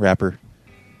Christian rapper.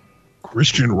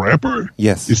 Christian rapper?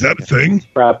 Yes. Is that a thing?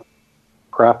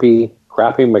 Crappy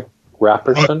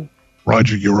McRapperson?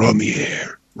 Roger, you're on the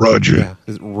air. Roger. Yeah,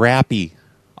 it's Rappy.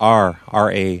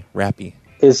 R-A, Rappy.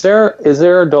 Is there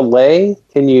a delay?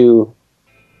 Can you...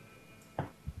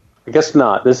 I guess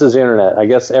not. This is internet. I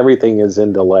guess everything is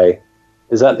in delay.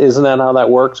 Isn't that how that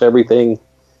works? Everything.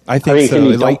 I think so.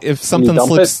 Like if something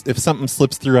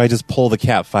slips through, I just pull the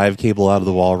Cat 5 cable out of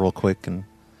the wall real quick and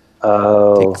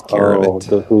takes care of it.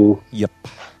 The who? Yep.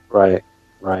 Right.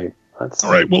 All right.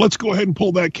 Well, let's go ahead and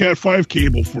pull that Cat 5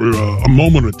 cable for a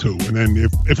moment or two, and then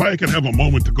if I can have a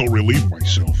moment to go relieve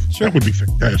myself, that would be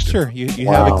fantastic. Sure. You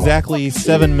have exactly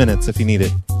 7 minutes if you need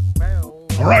it.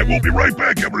 All right. We'll be right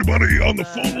back, everybody, on the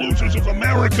Phone Losers of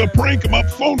America Prank 'em Up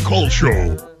phone call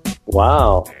show.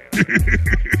 Wow.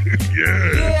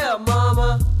 Yeah,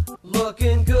 mama,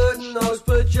 looking good in those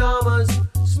pajamas,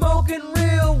 smoking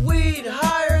real weed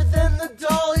higher than the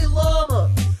Dalai Lama.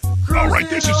 All right,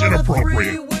 this is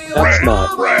inappropriate. That's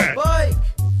not. Brad.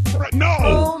 No.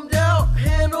 Chromed out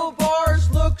handlebars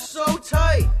look so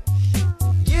tight.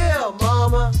 Yeah, mama.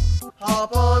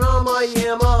 llama,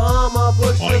 yama, hama,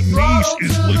 push My niece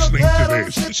is listening to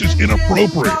this. This is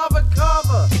inappropriate.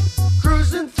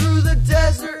 Cruising through the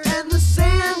desert and the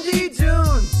sandy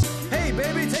dunes. Hey,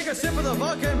 baby, take a sip of the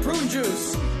vodka and prune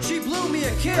juice. She blew me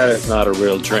a kiss. That is not a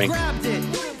real drink. Grabbed it,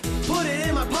 put it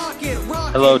in my pocket.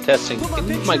 Hello, testing. Can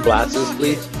you use my glasses,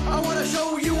 please? I want to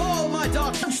show you all my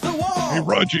dog punch the wall. Hey,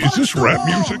 Roger, is this rap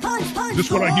music? Is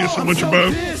this what I hear so much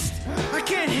about? I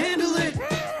can't handle it.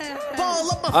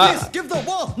 Ball up my fist, give the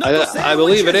wall. I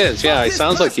believe it is. Yeah, it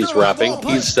sounds like he's rapping.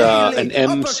 He's an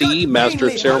MC, Master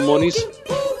of Ceremonies.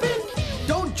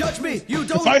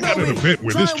 If I had an event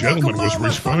where this gentleman was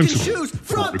responsible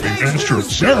for the Master of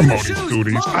Ceremonies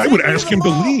duties, I would ask him to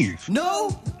leave.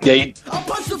 No. Yeah,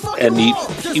 and he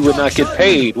would not get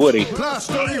paid, would he?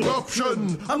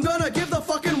 I'm gonna give the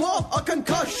fucking wall a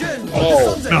concussion.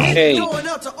 Oh, hey. Going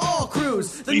out to all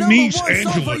crews. My niece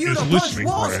Angela is listening,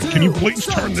 Brad. Can you please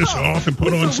turn this off and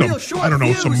put on some, I don't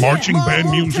know, some marching band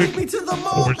music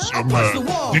or some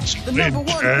Dixieland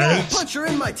jazz?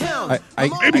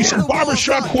 Maybe some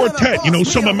barbershop quartet,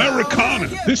 some Americana.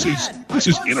 This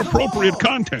is inappropriate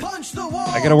content.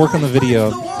 I gotta work on the video.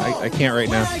 I can't right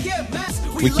now.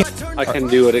 We can't. I can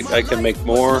do it. I can make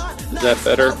more. Is that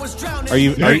better?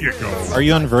 Are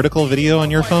you on vertical video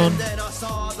on your phone?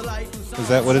 Is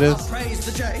that what it is?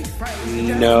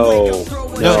 No.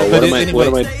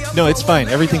 No, it's fine.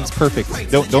 Everything's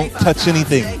perfect. Don't touch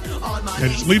anything.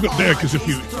 And just leave it there, because if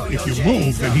you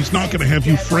move, then he's not going to have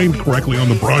you framed correctly on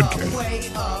the broadcast.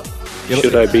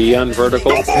 Should I be on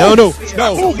vertical? No.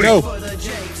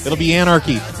 It'll be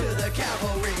anarchy.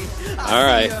 All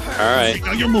right.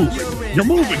 Now you're moving. You're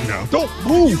moving now. Don't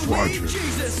move, Roger. Brad,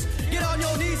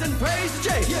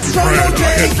 I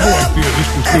had no idea this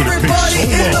was going to take so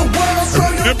long. I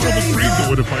would never have agreed to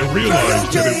it if I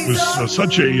realized that it was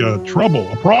such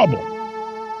a problem.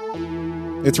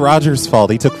 It's Roger's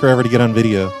fault. He took forever to get on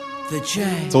video.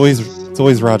 It's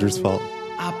always Roger's fault.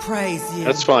 I praise you.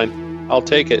 That's fine. I'll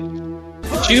take it.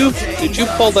 Did you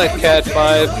pull that Cat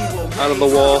 5 out of the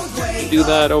wall? Did you do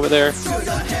that over there?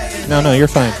 No, you're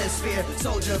fine.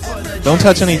 Don't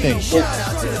touch anything.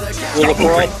 Well, if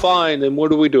we're all fine, then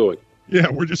what are we doing?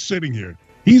 Yeah, we're just sitting here.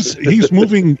 He's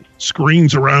moving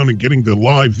screens around and getting the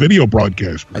live video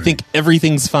broadcast ready. I think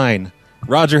everything's fine.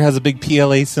 Roger has a big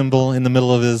PLA symbol in the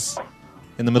middle of his,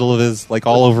 like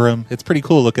all over him. It's pretty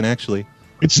cool looking, actually.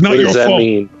 It's not your fault. What does that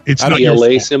mean? It's not your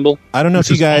PLA symbol? I don't know if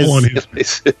you guys...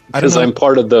 Because I'm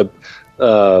part of the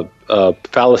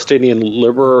Palestinian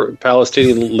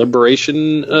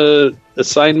liberation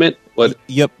assignment. What?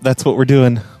 Yep, that's what we're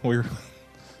doing.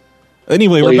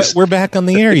 Anyway, we're back on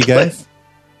the air, you guys.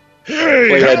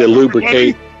 Clay had to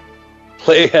lubricate.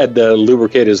 Clay had to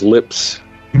lubricate his lips.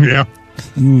 Yeah.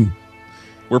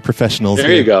 We're professionals.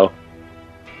 There you go.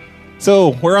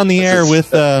 So we're on the air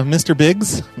with Mr.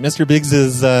 Biggs. Mr. Biggs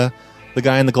is the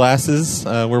guy in the glasses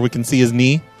where we can see his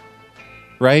knee.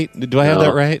 Right? Do I have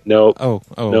that right? No.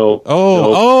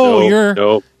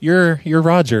 You're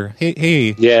Roger.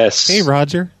 Hey. Yes. Hey,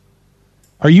 Roger.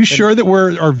 Are you sure that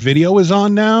our video is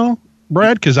on now,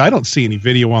 Brad? Because I don't see any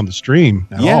video on the stream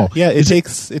at all. Yeah. It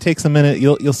takes a minute.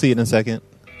 You'll see it in a second.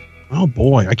 Oh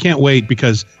boy, I can't wait,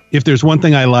 because if there's one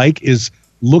thing I like is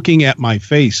looking at my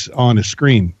face on a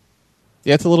screen.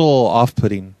 Yeah, it's a little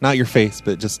off-putting. Not your face,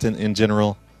 but just in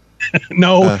general.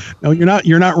 No, you're not.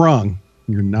 You're not wrong.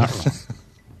 You're not wrong.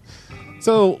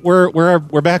 So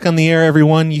we're back on the air,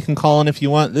 everyone. You can call in if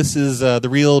you want. This is the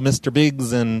real Mr.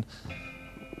 Biggs and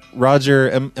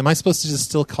Roger. Am I supposed to just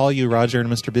still call you Roger and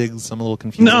Mr. Biggs? I'm a little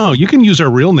confused. No, you can use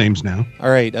our real names now. All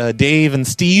right, Dave and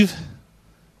Steve.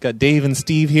 Got Dave and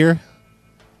Steve here.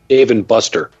 Dave and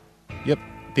Buster. Yep,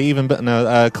 Dave and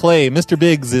Clay. Mr.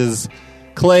 Biggs is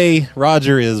Clay.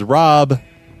 Roger is Rob.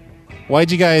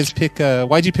 Why'd you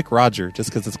pick Roger? Just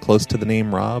because it's close to the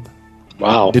name Rob?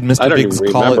 Wow. Did Mr. Biggs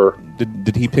call it?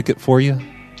 Did he pick it for you?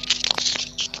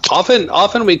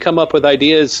 Often we come up with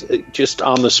ideas just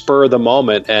on the spur of the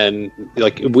moment, and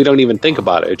like we don't even think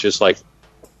about it. It's just like,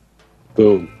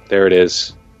 boom, there it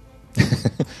is.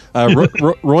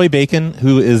 Roy Bacon,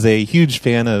 who is a huge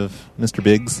fan of Mr.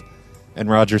 Biggs, and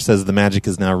Roger says the magic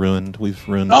is now ruined. We've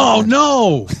ruined. Oh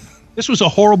no! This was a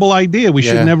horrible idea. We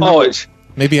should never. Oh,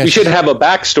 we should have a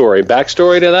backstory.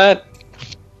 Backstory to that.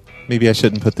 Maybe I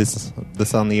shouldn't put this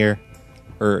on the air,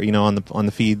 or on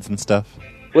the feeds and stuff.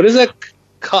 What is that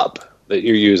cup that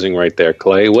you're using right there,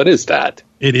 Clay? What is that?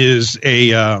 It is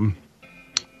a.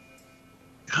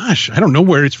 Gosh, I don't know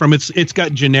where it's from. It's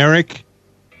got generic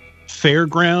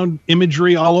fairground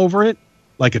imagery all over it,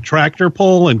 like a tractor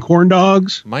pull and corn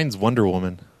dogs. Mine's Wonder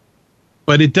Woman.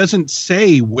 But it doesn't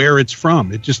say where it's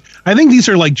from. I think these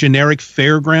are like generic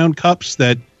fairground cups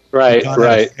that Right, not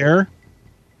at a fair,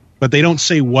 but they don't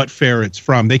say what fair it's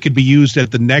from. They could be used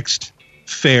at the next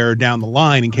fair down the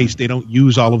line in case they don't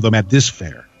use all of them at this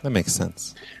fair. That makes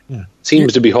sense. Yeah.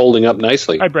 Seems to be holding up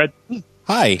nicely. Hi, Brad.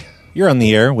 Hi. You're on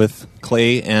the air with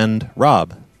Clay and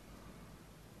Rob.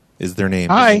 Is their name?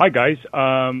 Hi, guys.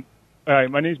 My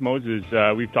name's Moses.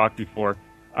 We've talked before.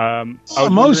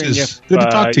 Moses. Good to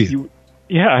talk to you.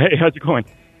 Yeah, hey, how's it going?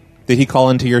 Did he call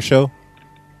into your show?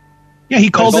 Yeah, he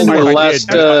called into the last,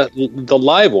 the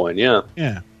live one. Yeah.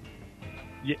 Yeah.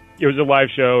 It was a live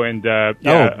show, and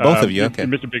both of you. Okay.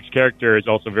 Mr. Big's character is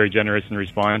also very generous in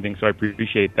responding, so I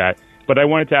appreciate that. But I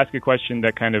wanted to ask a question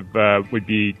that kind of would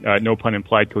be, no pun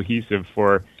implied, cohesive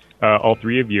for all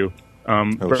three of you.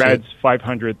 Brad's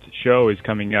 500th show is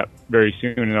coming up very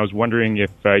soon, and I was wondering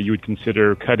if you would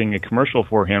consider cutting a commercial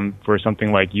for him for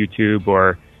something like YouTube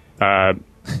or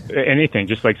anything,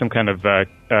 just like some kind of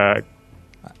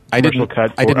commercial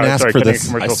cut. I didn't ask for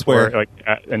this. I swear, for, like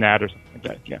an ad or something like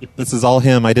that. Yeah. This is all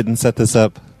him. I didn't set this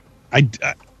up.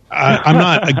 I'm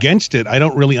not against it. I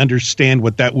don't really understand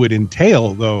what that would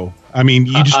entail, though. I mean,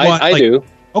 you just want. I do.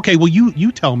 Okay, well,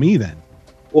 you tell me then.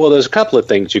 Well, there's a couple of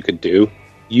things you could do.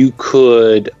 You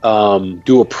could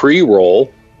do a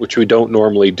pre-roll, which we don't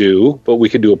normally do, but we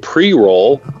could do a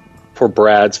pre-roll for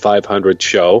Brad's 500th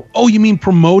show. Oh, you mean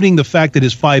promoting the fact that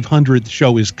his 500th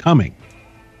show is coming?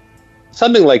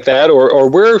 Something like that, or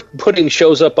we're putting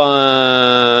shows up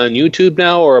on YouTube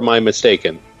now, or am I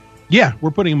mistaken? Yeah,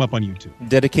 we're putting them up on YouTube.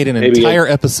 Dedicate an entire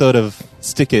episode of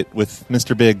Stick It with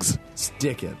Mr. Biggs.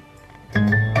 Stick It.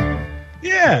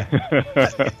 Yeah.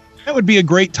 That would be a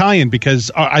great tie-in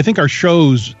because I think our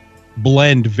shows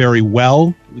blend very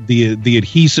well. The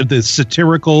adhesive, the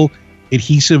satirical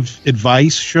adhesive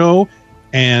advice show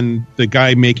and the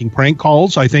guy making prank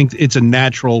calls. I think it's a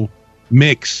natural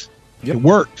mix. Yep. It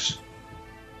works.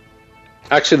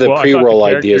 Actually, the pre-roll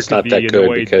idea is not that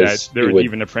good because there was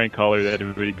even a prank caller that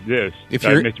would exist. If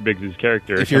you're Mr. Biggs'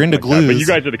 character, if you're into like glues, but you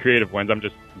guys are the creative ones. I'm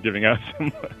just giving out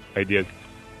some ideas.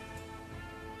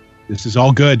 This is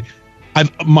all good.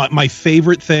 My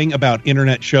favorite thing about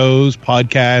internet shows,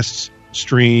 podcasts,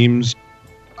 streams,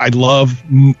 I love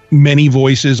many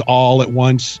voices all at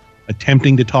once,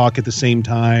 attempting to talk at the same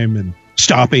time and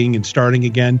stopping and starting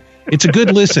again. It's a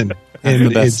good listen,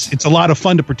 and it's a lot of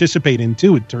fun to participate in,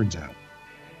 too, it turns out.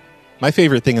 My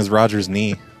favorite thing is Roger's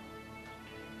knee.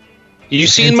 You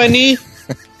seen my knee?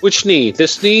 Which knee?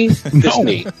 This knee? This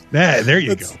knee? There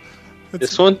you go.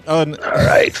 This one? Oh, all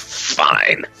right,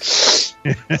 fine.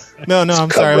 No,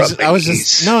 I'm sorry. I was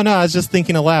just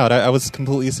thinking aloud. I was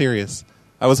completely serious.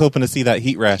 I was hoping to see that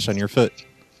heat rash on your foot.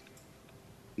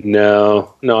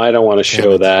 No, I don't want to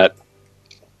show that.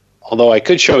 Although I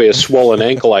could show you a swollen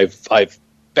ankle. I've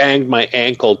banged my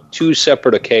ankle 2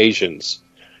 separate occasions.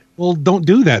 Well, don't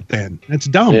do that then. That's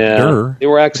dumb. Yeah, they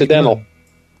were accidental.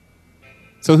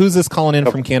 So who's this calling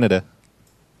in from Canada?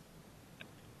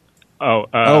 Moses.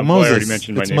 I already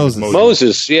mentioned my name.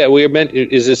 Moses. Yeah, we meant.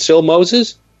 Is it still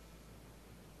Moses?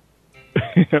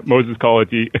 Moses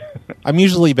Quality. I'm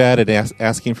usually bad at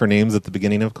asking for names at the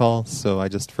beginning of calls, so I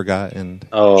just forgot. And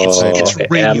it's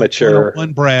amateur,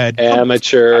 Brad.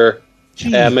 Amateur.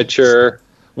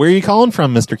 Where are you calling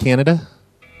from, Mr. Canada?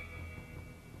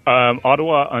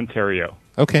 Ottawa, Ontario.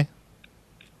 Okay.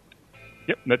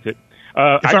 Yep, that's it.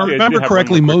 If I remember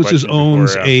correctly, Moses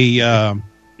owns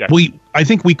I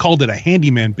think we called it a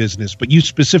handyman business, but you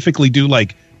specifically do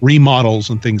like remodels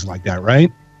and things like that,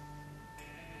 right?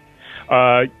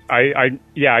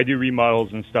 I do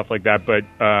remodels and stuff like that, but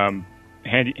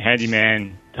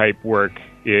handyman type work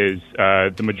is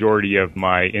the majority of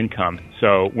my income.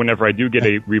 So whenever I do get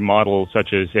a remodel,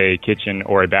 such as a kitchen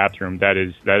or a bathroom, that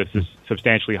is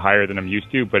substantially higher than I'm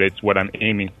used to, but it's what I'm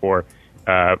aiming for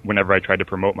whenever I try to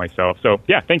promote myself. So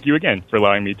yeah, thank you again for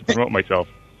allowing me to promote myself.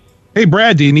 Hey,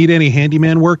 Brad, do you need any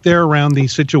handyman work there around the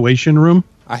Situation Room?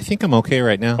 I think I'm okay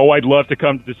right now. Oh, I'd love to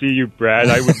come to see you, Brad.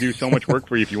 I would do so much work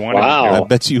for you if you wanted Wow. to. I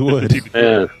bet you would.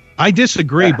 Yeah. I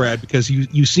disagree, Brad, because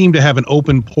you seem to have an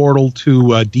open portal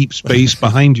to deep space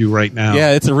behind you right now.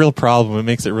 Yeah, it's a real problem. It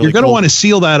makes it really You're going to want to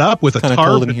seal that up with a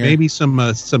tarp and here. maybe some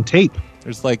tape.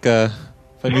 There's like, if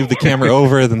I move the camera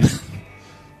over, then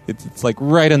it's like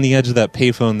right on the edge of that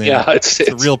payphone there. Yeah, it's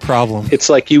a real problem. It's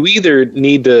like you either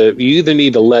need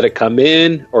to let it come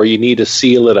in or you need to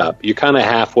seal it up. You're kind of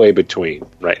halfway between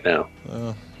right now.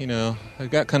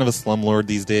 I've got kind of a slumlord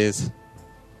these days.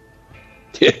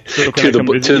 to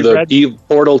the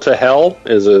portal to hell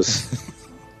is this.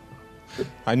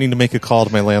 I need to make a call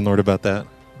to my landlord about that.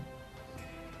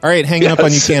 All right, hanging up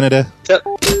on you, Canada.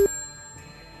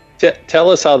 Tell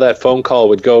us how that phone call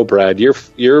would go, Brad. You're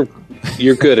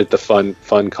good at the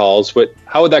fun calls. But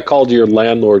how would that call to your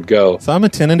landlord go? So I'm a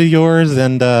tenant of yours,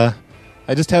 and I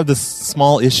just have this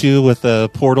small issue with a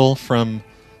portal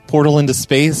into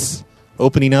space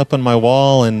opening up on my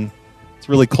wall, and it's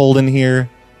really cold in here.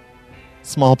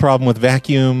 Small problem with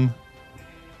vacuum.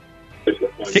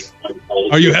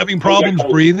 Are you having problems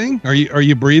breathing? Are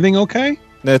you breathing okay?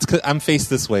 No, it's 'cause I'm faced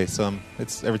this way, so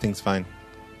everything's fine.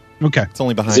 Okay, it's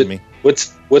only behind me.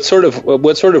 What sort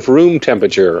of room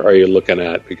temperature are you looking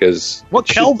at? Because what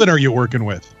Kelvin are you working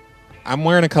with? I'm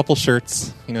wearing a couple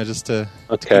shirts, just to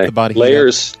keep the body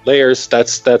layers.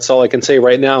 That's all I can say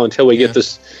right now until we get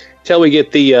this. Until we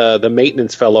get the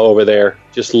maintenance fellow over there,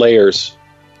 just layers.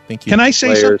 Thank you. Can I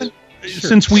say something? Sure.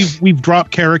 Since we've dropped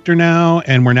character now,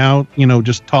 and we're now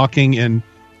just talking, and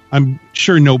I'm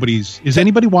sure is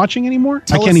anybody watching anymore?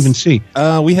 I can't even see.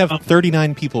 We have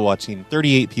 39 people watching,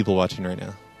 38 people watching right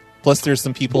now. Plus, there's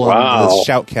some people on the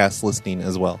Shoutcast listening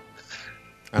as well.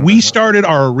 We started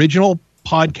our original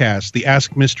podcast, the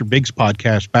Ask Mr. Biggs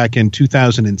podcast, back in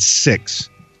 2006.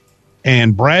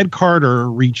 And Brad Carter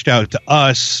reached out to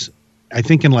us, I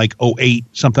think in like 2008,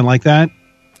 something like that.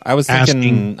 I was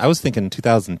thinking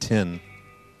 2010.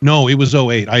 No, it was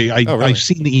 2008. I've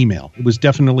seen the email. It was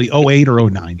definitely 2008 or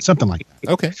 2009, something like that.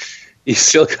 Okay. You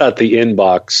still got the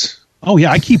inbox. Oh,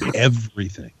 yeah, I keep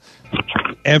everything.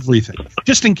 Everything.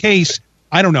 Just in case,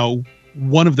 I don't know,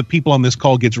 one of the people on this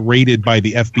call gets raided by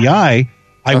the FBI,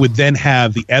 I would then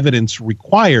have the evidence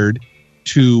required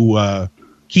to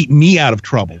keep me out of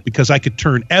trouble, because I could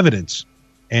turn evidence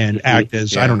and act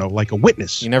as, I don't know, like a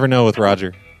witness. You never know with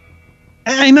Roger.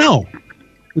 I know.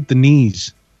 With the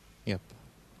knees. Yep.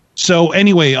 So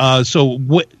anyway,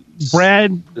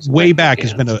 Brad, way back,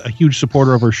 has been a huge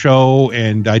supporter of our show,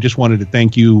 and I just wanted to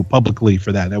thank you publicly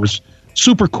for that. That was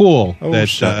super cool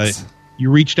that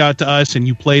you reached out to us and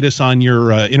you played us on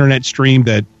your internet stream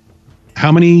that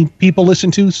how many people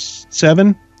listened to?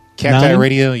 7? Cacti 9?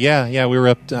 Radio, yeah. We were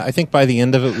up to, I think by the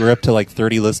end of it, we were up to like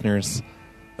 30 listeners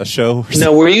a show.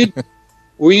 Now, were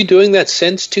you doing that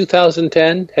since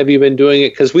 2010? Have you been doing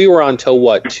it? Because we were on till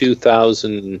what,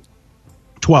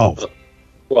 2012?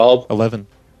 11.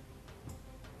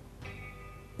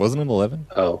 Wasn't it 11?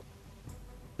 Oh.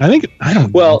 I don't know.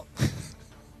 Well,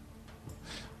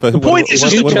 but the point is,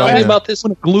 did you tell me about this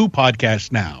Glue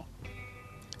podcast now?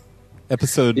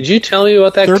 Episode. Did you tell me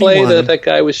about that, 31. Clay, that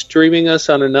guy was streaming us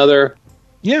on another?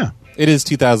 Yeah. It is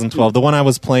 2012. The one I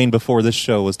was playing before this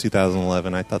show was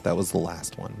 2011. I thought that was the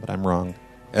last one, but I'm wrong,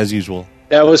 as usual.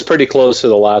 That was pretty close to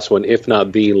the last one, if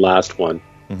not the last one.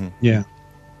 Mm-hmm. Yeah.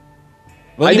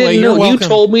 Well, anyway, I didn't know. You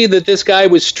told me that this guy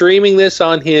was streaming this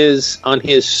on his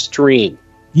stream.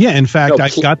 Yeah, in fact, I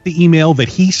got the email that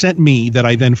he sent me that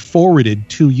I then forwarded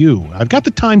to you. I've got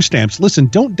the timestamps. Listen,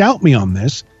 don't doubt me on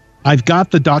this. I've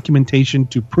got the documentation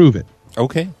to prove it.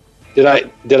 Okay. Did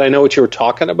I know what you were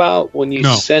talking about when you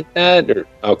sent that? Or,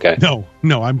 okay. No,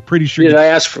 I'm pretty sure. Did I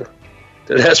ask for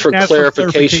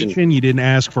clarification? You didn't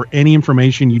ask for any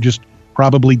information. You just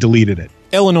probably deleted it.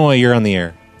 Illinois, you're on the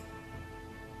air.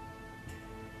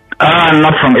 I'm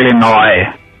not from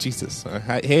Illinois. Jesus.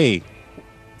 Hey.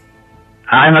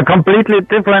 I'm a completely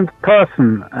different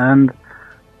person, and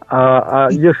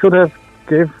you should have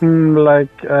given like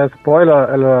a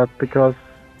spoiler alert, because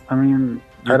I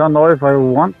don't know if I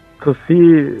want to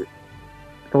see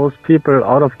those people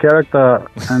out of character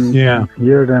and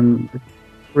hear them.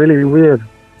 It's really weird.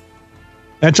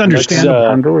 That's understandable.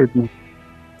 Can't do it.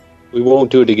 We won't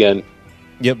do it again.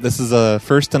 Yep, this is a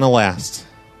first and a last.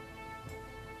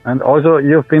 And also,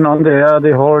 you've been on the air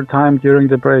the whole time during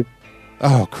the break.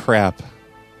 Oh, crap.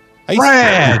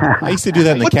 Brad! I used to do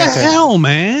that in the What Cacti. the hell,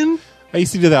 man? I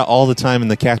used to do that all the time in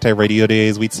the Cacti Radio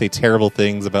days. We'd say terrible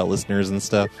things about listeners and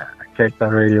stuff. Cacti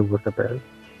Radio was the best.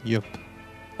 Yep.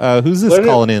 Who's this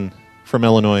calling in from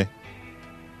Illinois?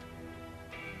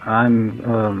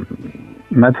 I'm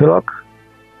Matlock.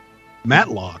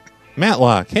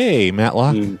 Matlock. Hey,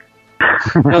 Matlock.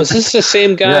 Now, is this the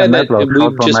same guy that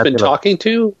we've just been talking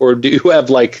to? Or do you have,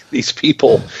 like, these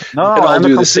people that all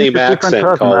do the same accent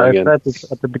calling in? I said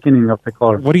it at the beginning of the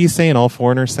call. What are you saying? All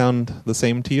foreigners sound the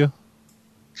same to you?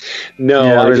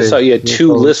 No, I just thought you had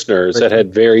two listeners that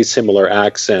had very similar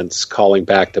accents calling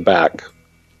back to back.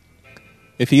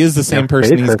 If he is the same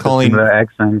person, he's calling.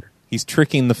 Accent. He's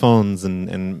tricking the phones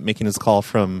and making his call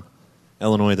from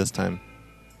Illinois this time.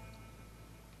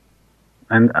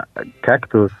 And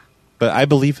Cactus. But I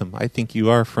believe him. I think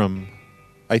you're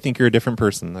a different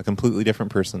person, a completely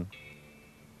different person.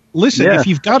 Listen, if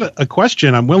you've got a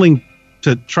question, I'm willing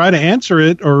to try to answer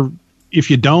it, or if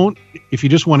you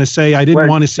just want to say, I didn't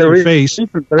want to see your face,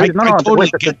 I totally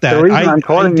get that.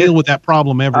 I deal with that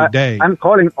problem every day. I'm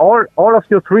calling all of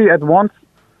you three at once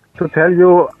to tell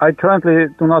you I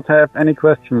currently do not have any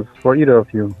questions for either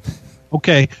of you.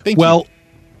 Okay.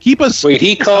 Keep us... Wait,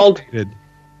 he called...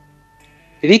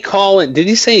 Did he call it? Did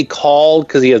he say he called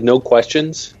because he has no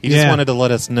questions? He just wanted to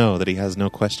let us know that he has no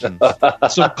questions.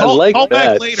 So call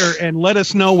back later and let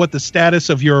us know what the status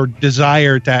of your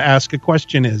desire to ask a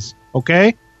question is.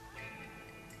 Okay?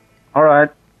 All right.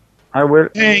 I will.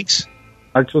 Thanks.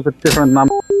 I'll choose a different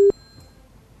number.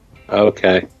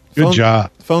 Okay. Good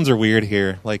job. Phones are weird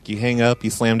here. Like, you hang up,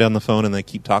 you slam down the phone, and they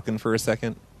keep talking for a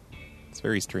second. It's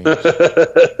very strange.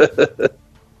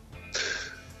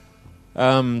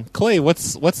 Clay,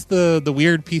 what's the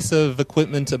weird piece of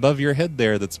equipment above your head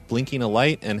there that's blinking a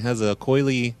light and has a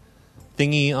coily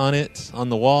thingy on it on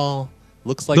the wall?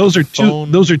 Looks like those are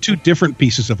two different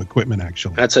pieces of equipment,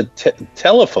 actually. That's a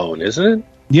telephone, isn't it?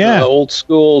 Yeah, old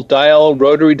school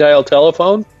rotary dial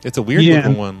telephone. It's a weird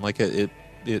looking one. Like it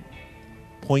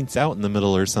points out in the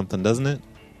middle or something, doesn't it?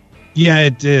 Yeah,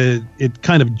 it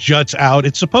kind of juts out.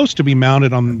 It's supposed to be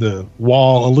mounted on the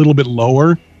wall a little bit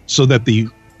lower so that the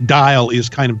dial is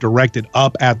kind of directed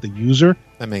up at the user.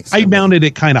 That makes sense. I mounted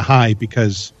it kind of high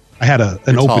because I had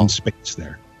an open space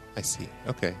there. I see.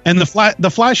 Okay. And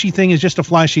the flashy thing is just a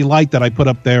flashy light that I put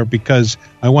up there because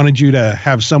I wanted you to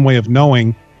have some way of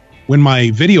knowing when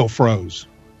my video froze,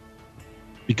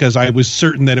 because I was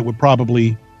certain that it would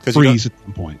probably freeze at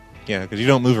some point. Yeah, because you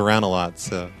don't move around a lot,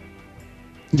 so...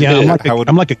 Yeah,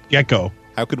 I'm like a gecko.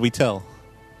 How could we tell?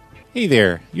 Hey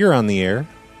there, you're on the air.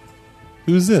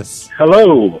 Who's this?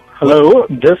 Hello.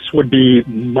 This would be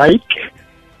Mike,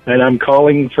 and I'm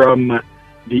calling from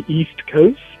the East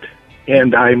Coast,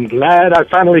 and I'm glad I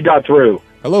finally got through.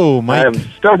 Hello, Mike. I have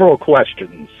several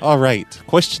questions. All right.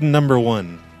 Question number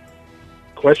one.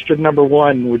 Question number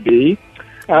one would be...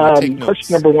 I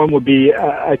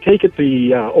take it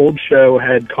the old show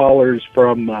had callers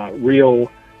from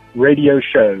real radio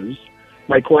shows.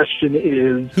 My question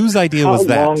is... Whose idea was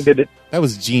that? How long did it... That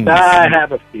was genius. I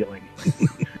have a feeling.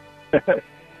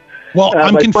 Well,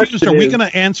 I'm confused. Are we going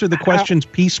to answer the questions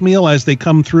piecemeal as they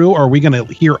come through, or are we going to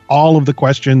hear all of the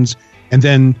questions and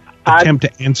then attempt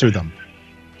to answer them?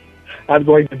 I'm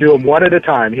going to do them one at a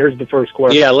time. Here's the first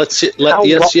question. Yeah, let's do one at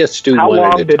a time. How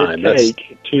long did it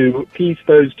take to piece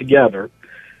those together?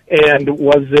 And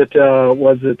was it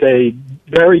a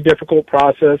very difficult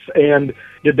process? And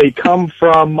did they come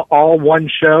from all one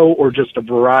show or just a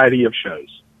variety of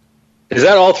shows? Is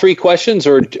that all three questions,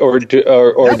 or is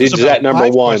that number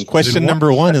one? Question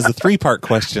number one is a three-part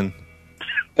question.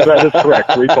 That is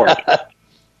correct, three-part.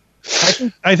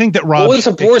 I think that Rob...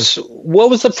 What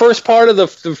was the first part of the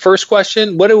first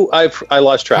question? I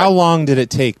lost track. How long did it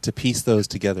take to piece those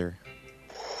together?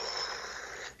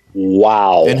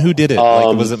 Wow. And who did it?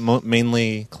 Was it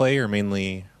mainly Clay or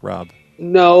mainly Rob?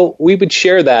 No, we would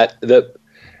share that.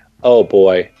 Oh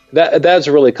boy, that's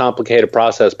a really complicated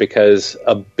process because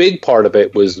a big part of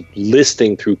it was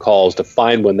listing through calls to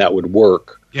find when that would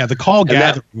work. Yeah, the call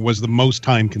gathering was the most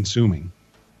time consuming.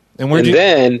 And where'd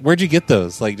you get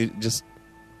those? Like just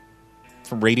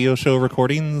from radio show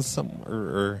recordings,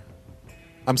 or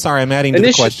I'm sorry, I'm adding to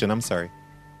the question. I'm sorry.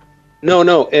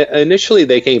 No. Initially,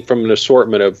 they came from an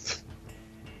assortment of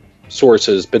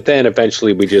sources, but then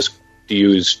eventually we just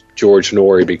used George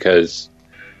Norrie because,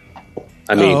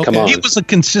 come on. He was a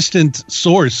consistent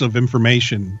source of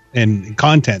information and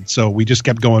content, so we just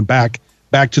kept going back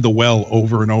to the well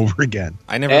over and over again.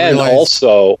 I never realized.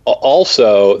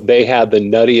 Also, they had the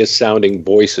nuttiest sounding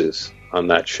voices on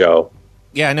that show.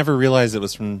 Yeah, I never realized it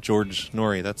was from George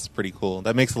Norrie. That's pretty cool.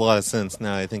 That makes a lot of sense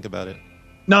now I think about it.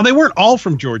 Now, they weren't all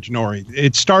from George Norrie.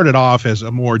 It started off as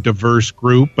a more diverse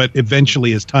group, but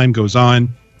eventually, as time goes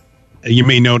on, you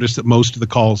may notice that most of the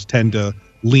calls tend to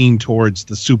lean towards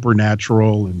the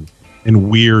supernatural and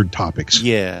weird topics.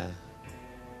 Yeah.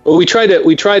 Well, we try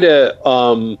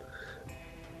to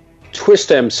twist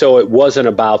them so it wasn't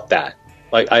about that.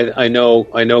 Like I know,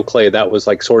 Clay, that was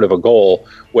like sort of a goal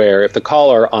where if the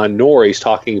caller on Norrie's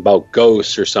talking about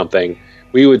ghosts or something,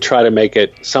 we would try to make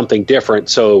it something different.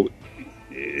 So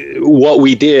what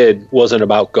we did wasn't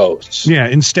about ghosts. Yeah,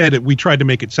 instead we tried to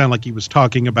make it sound like he was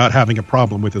talking about having a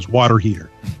problem with his water heater,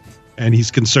 and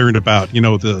he's concerned about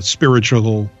the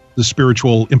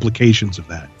spiritual implications of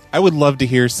that. I would love to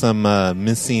hear some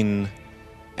missing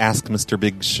Ask Mr.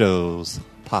 Big shows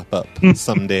pop up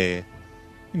someday.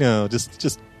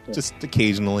 Just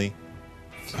occasionally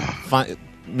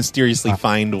mysteriously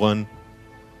find one.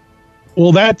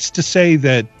 Well, that's to say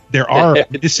that there are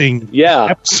missing.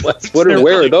 Yeah,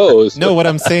 where are those? No, what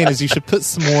I'm saying is you should put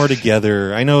some more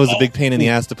together. I know it was a big pain in the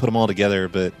ass to put them all together,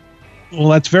 but well,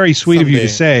 that's very sweet of you to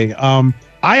say.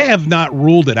 I have not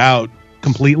ruled it out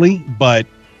completely, but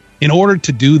in order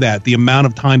to do that, the amount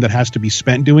of time that has to be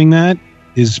spent doing that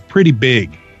is pretty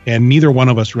big, and neither one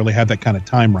of us really have that kind of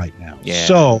time right now. Yeah.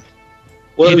 So,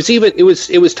 well,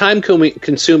 it was time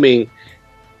consuming.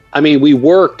 I mean, we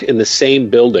worked in the same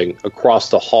building across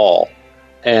the hall,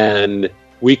 and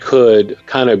we could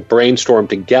kind of brainstorm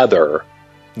together.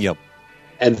 Yep.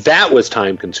 And that was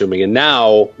time consuming. And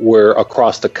now we're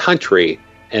across the country,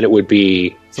 and it would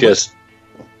be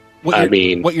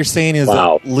what you're saying is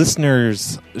that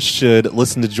listeners should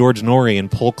listen to George Norrie and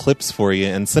pull clips for you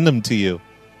and send them to you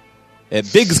at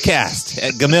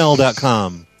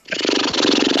bigscast@gmail.com.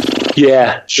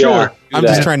 Yeah, sure. I'm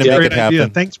just trying to make it happen. Idea.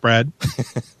 Thanks, Brad.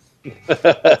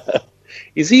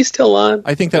 Is he still on?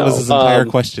 I think that was his entire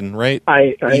question, right?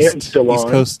 I am still East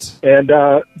on. Coast. And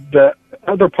the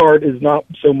other part is not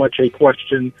so much a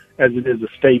question as it is a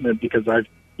statement, because I've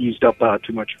used up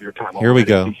too much of your time. Here we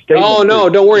go. Oh, no,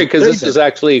 don't worry, because this is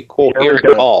actually a coherent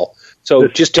call. So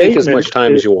just take as much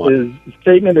time as you want. The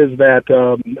statement is that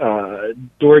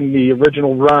during the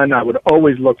original run, I would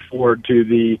always look forward to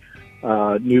the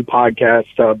new podcast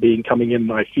coming in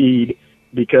my feed,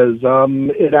 because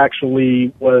it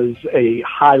actually was a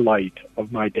highlight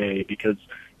of my day, because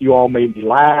you all made me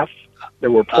laugh.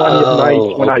 There were plenty of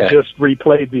nights when I just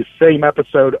replayed the same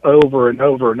episode over and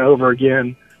over and over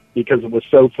again because it was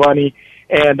so funny.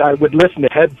 And I would listen to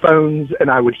headphones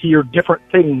and I would hear different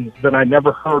things that I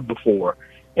never heard before.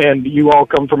 And you all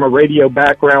come from a radio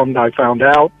background, I found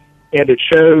out, and it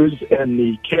shows, and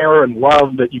the care and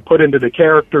love that you put into the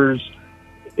characters,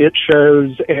 it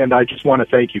shows, and I just want to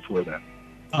thank you for that.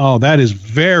 Oh, that is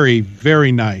very,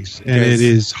 very nice. And it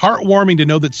is heartwarming to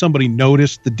know that somebody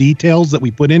noticed the details that we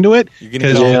put into it,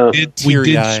 because we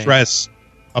did stress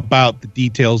about the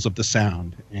details of the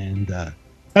sound. And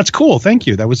that's cool. Thank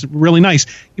you. That was really nice.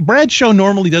 Brad's show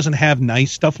normally doesn't have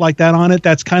nice stuff like that on it.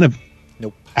 That's kind of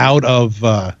out of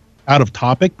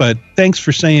topic, but thanks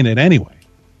for saying it anyway.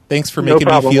 Thanks for making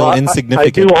me feel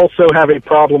insignificant. I do also have a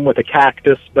problem with a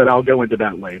cactus, but I'll go into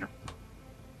that later.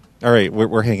 All right,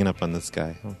 we're hanging up on this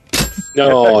guy. Oh,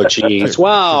 jeez.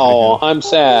 Wow, I'm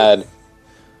sad.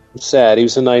 He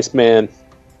was a nice man.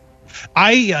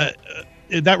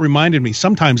 That reminded me,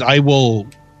 sometimes I will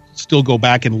still go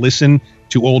back and listen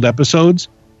to old episodes,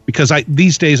 because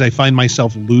these days I find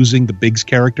myself losing the Biggs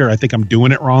character. I think I'm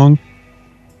doing it wrong.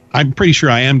 I'm pretty sure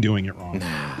I am doing it wrong.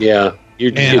 Yeah,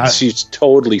 you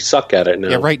totally suck at it now.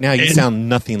 Yeah, right now you sound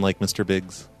nothing like Mr.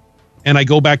 Biggs. And I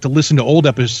go back to listen to old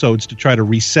episodes to try to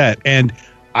reset. And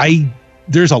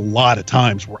there's a lot of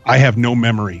times where I have no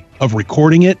memory of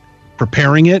recording it,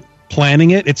 preparing it, planning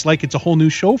it. It's like it's a whole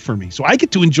new show for me. So I get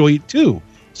to enjoy it too.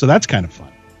 So that's kind of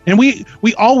fun. And we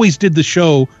always did the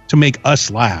show to make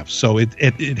us laugh. So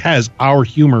it has our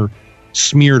humor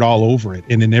smeared all over it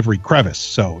and in every crevice.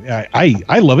 So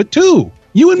I love it too.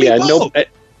 You and me both.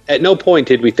 At no point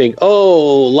did we think,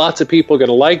 lots of people are going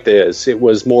to like this. It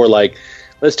was more like,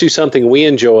 let's do something we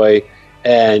enjoy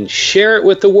and share it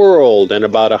with the world. And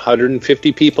about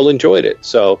 150 people enjoyed it.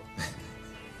 So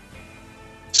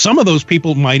some of those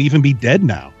people might even be dead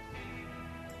now.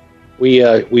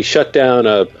 We shut down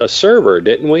a server,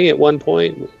 didn't we, at one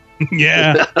point?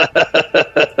 Yeah.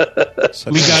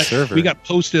 we got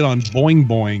posted on Boing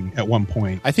Boing at one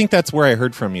point. I think that's where I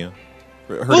heard from you.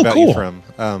 About you from.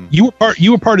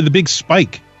 You were part of the big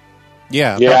spike.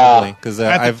 Yeah, probably. Because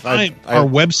our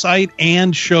website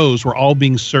and shows were all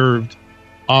being served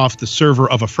off the server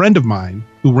of a friend of mine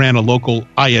who ran a local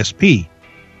ISP.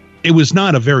 It was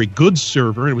not a very good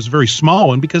server. It was a very small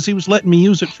one because he was letting me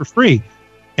use it for free.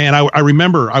 And I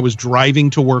remember I was driving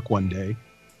to work one day,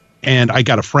 and I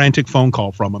got a frantic phone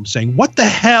call from him saying, "What the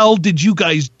hell did you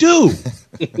guys do?"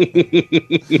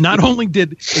 Not only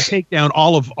did it take down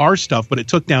all of our stuff, but it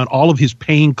took down all of his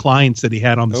paying clients that he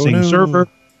had on the same server.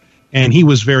 And he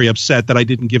was very upset that I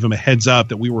didn't give him a heads up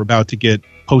that we were about to get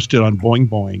posted on Boing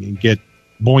Boing and get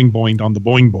Boing Boinged on the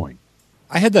Boing Boing.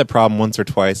 I had that problem once or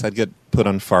twice. I'd get put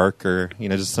on FARC or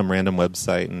just some random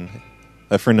website, and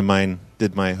a friend of mine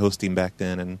did my hosting back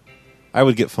then, and I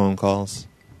would get phone calls.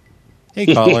 "Hey,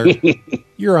 caller,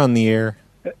 you're on the air.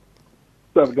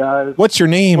 What's up, guys? What's your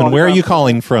name and where are you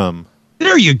calling from?"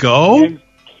 There you go. My name's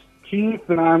Keith,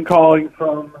 and I'm calling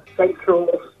from Central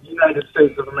United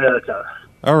States of America.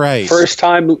 All right. First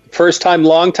time,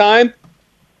 long time?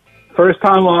 First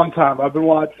time, long time. I've been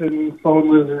watching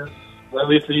Phone Losers, at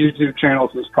least the YouTube channel,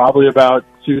 since probably about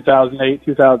 2008,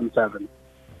 2007.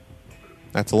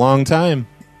 That's a long time.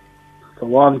 It's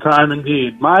a long time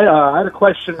indeed. I had a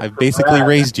question. I've basically Brad.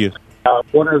 raised you.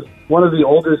 One of the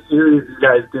older series you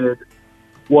guys did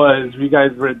was you guys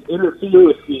would interfere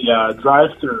with the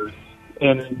drive-thrus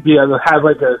and be able to have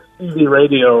like a CB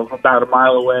radio about a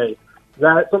mile away. Is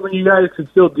that something you guys could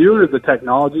still do, or is the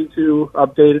technology too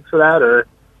updated for that? Or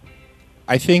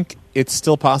I think it's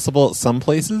still possible at some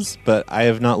places, but I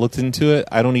have not looked into it.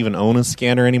 I don't even own a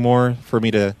scanner anymore for me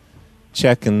to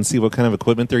check and see what kind of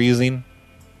equipment they're using.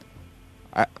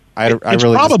 It's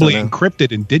really probably just don't know.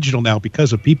 encrypted and digital now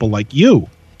because of people like you.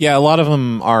 Yeah, a lot of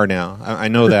them are now. I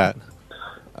know that.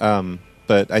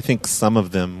 But I think some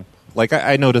of them, like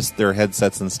I noticed their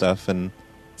headsets and stuff, and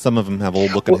some of them have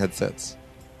old-looking headsets.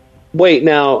 Wait,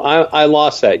 now, I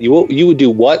lost that. You would do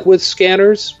what with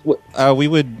scanners? We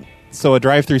would... So a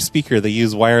drive-through speaker, they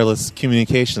use wireless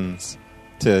communications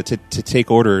to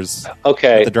take orders at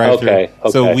the drive-through. Okay.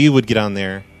 So we would get on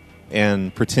there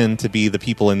and pretend to be the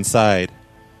people inside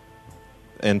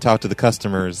and talk to the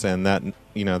customers, and that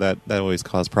always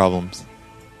caused problems.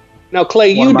 Now, Clay,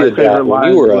 you did that when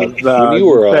you were a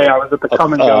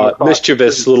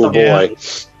mischievous little boy. Yeah.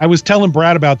 I was telling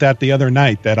Brad about that the other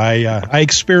night, that I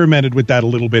experimented with that a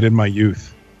little bit in my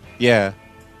youth. Yeah.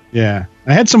 Yeah.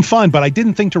 I had some fun, but I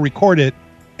didn't think to record it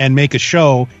and make a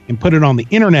show and put it on the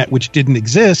internet, which didn't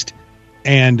exist,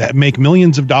 and make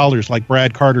millions of dollars like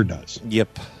Brad Carter does.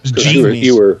 Yep.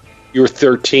 You were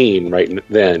 13 right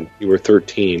then. You were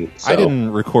 13. So. I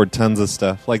didn't record tons of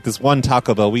stuff. Like this one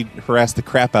Taco Bell, we harassed the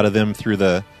crap out of them through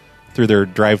their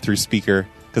drive-through speaker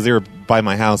because they were by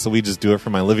my house, so we just do it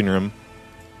from my living room.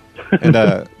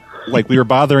 And like we were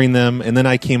bothering them, and then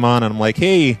I came on and I'm like,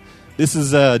 "Hey, this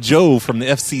is Joe from the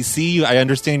FCC. I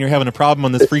understand you're having a problem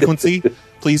on this frequency.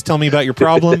 Please tell me about your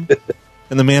problem."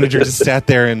 And the manager just sat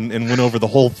there and went over the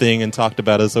whole thing and talked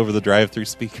about us over the drive-through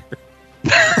speaker.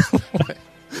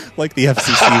 Like the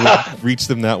FCC would reach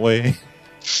them that way.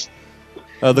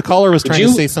 The caller was trying to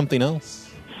say something else.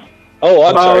 Oh,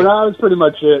 I'm sorry. That was pretty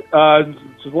much it.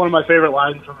 Just one of my favorite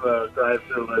lines from the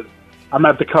drive-thru was, "I'm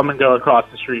at the come and go across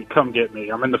the street. Come get me.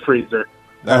 I'm in the freezer."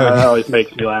 That always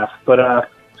makes me laugh. But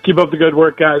keep up the good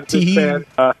work, guys. Big fan.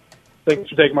 Thanks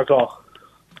for taking my call.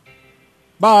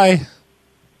 Bye.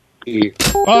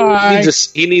 Bye.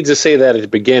 He needs to say that at the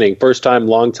beginning. First time,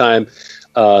 long time.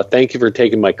 Thank you for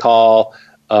taking my call.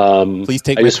 Please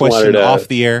take my question off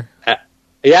the air.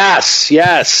 Yes.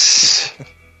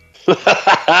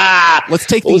 Let's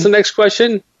take. What was the next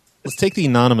question? Let's take the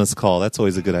anonymous call. That's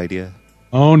always a good idea.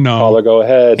 Oh no! Caller, go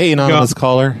ahead. Hey, anonymous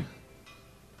caller.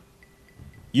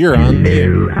 You're on.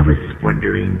 Hello. I was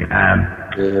wondering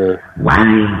why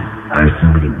are so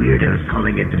many weirdos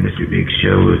calling into Mr. Big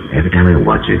Show? Every time I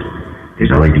watch it,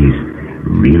 there's always these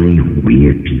really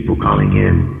weird people calling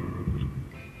in.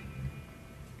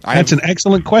 That's an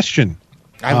excellent question.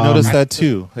 I've noticed that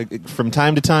too. Like, from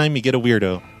time to time, you get a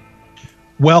weirdo.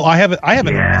 Well, I have a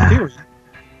theory.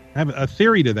 I have a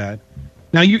theory to that.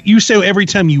 Now, you say every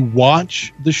time you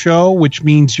watch the show, which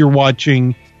means you're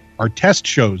watching our test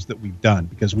shows that we've done,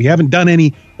 because we haven't done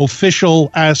any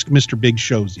official Ask Mr. Big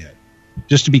shows yet.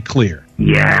 Just to be clear.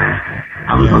 Yeah,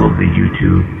 I was all over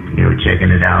YouTube, checking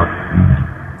it out.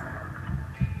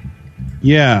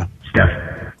 Yeah. Stuff.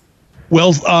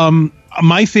 Well,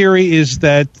 my theory is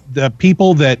that the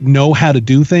people that know how to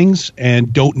do things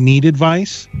and don't need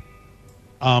advice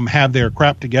have their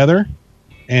crap together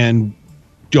and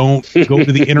don't go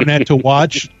to the internet to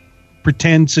watch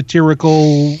pretend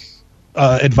satirical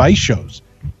advice shows.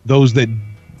 Those that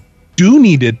do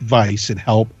need advice and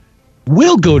help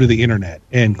will go to the internet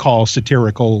and call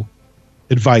satirical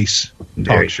advice Very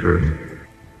talk shows. true.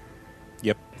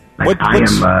 Yep. I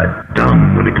am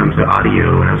dumb when it comes to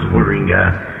audio, and I was wondering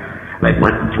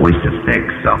what voice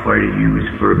effects software to use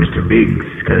for Mr. Biggs,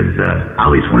 because I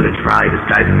always wanted to try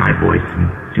disguising my voice and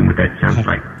see what that sounds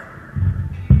like.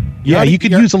 Yeah, you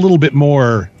could use a little bit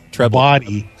more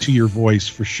body to your voice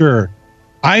for sure.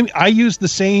 I use the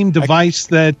same device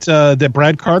that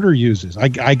Brad Carter uses.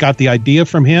 I got the idea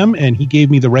from him, and he gave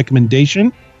me the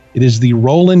recommendation. It is the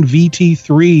Roland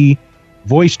VT3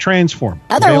 voice transform,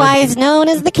 otherwise known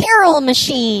as the Carol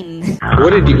machine.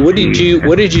 What did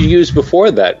you use before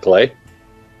that, Clay?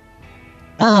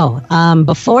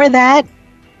 Before that,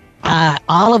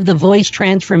 all of the voice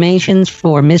transformations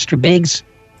for Mr. Biggs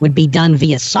would be done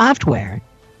via software,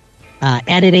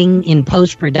 editing in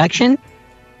post-production.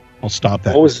 I'll stop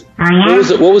that. What was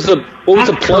the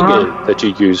plugin that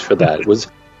you used for that?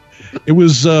 It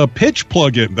was a pitch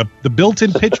plugin, the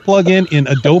built-in pitch plugin in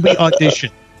Adobe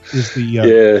Audition. Is the Adobe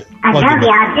Audition.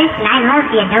 I love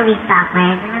the Adobe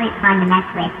software. It's really fun to mess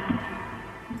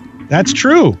with. That's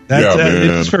true.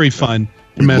 It's very fun.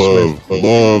 We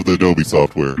love the Adobe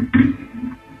software.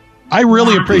 I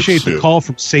really appreciate the call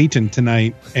from Satan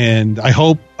tonight, and I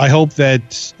hope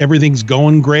that everything's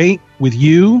going great with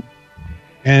you,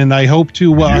 and I hope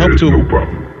to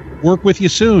work with you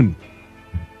soon.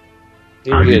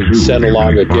 You can send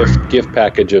along a gift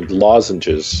package of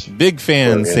lozenges. Big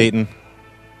fan, Satan.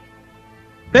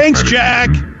 Thanks, Jack.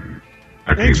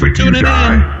 Thanks for tuning in.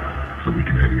 So we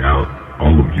can hang out.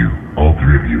 All of you, all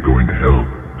three of you going to hell.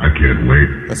 I can't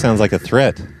wait. That sounds like a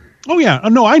threat. Oh, yeah.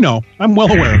 No, I know. I'm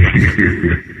well aware of it.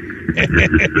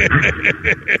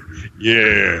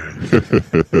 Yeah.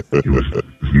 It was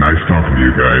nice talking to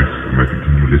you guys. I'm going to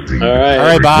continue listening. All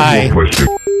right, bye.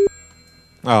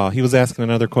 Oh, he was asking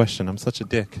another question. I'm such a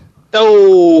dick.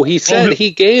 Oh, he said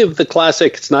he gave the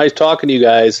classic, it's nice talking to you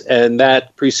guys, and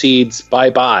that precedes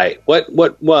bye-bye. What?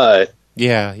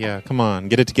 Yeah, come on.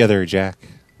 Get it together, Jack.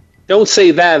 Don't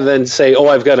say that and then say, oh,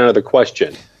 I've got another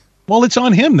question. Well, it's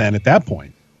on him then at that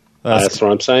point. That's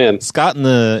what I'm saying. Scott in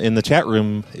the chat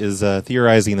room is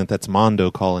theorizing that that's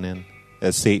Mondo calling in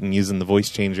as Satan using the voice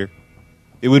changer.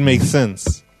 It would make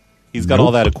sense. He's got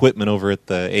all that equipment over at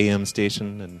the AM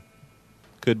station, and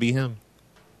could be him.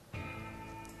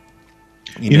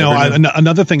 You know,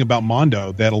 another thing about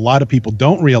Mondo that a lot of people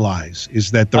don't realize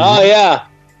is that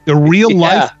the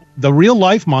real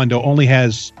life Mondo only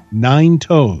has 9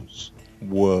 toes.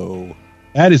 Whoa.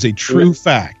 That is a true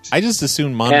fact. I just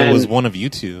assumed Mondo was one of you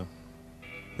two.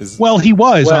 Well, he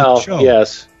was on the show.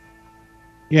 Yes.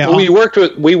 Yeah. We worked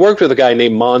with a guy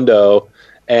named Mondo,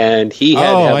 and he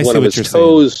had one of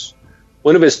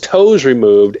his toes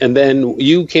removed, and then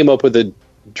you came up with a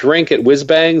drink at Whiz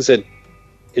Bangs that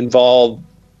involved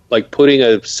like putting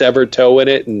a severed toe in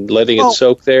it and letting it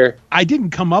soak there. I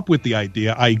didn't come up with the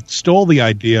idea. I stole the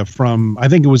idea from, I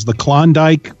think it was the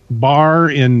Klondike bar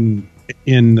in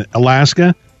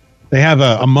Alaska. They have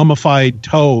a mummified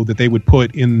toe that they would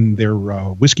put in their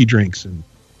whiskey drinks, and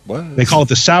they call it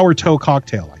the sour toe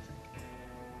cocktail, I think.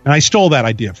 And I stole that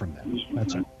idea from them.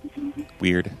 That's it.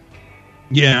 Weird.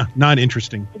 Yeah, not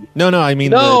interesting. No, I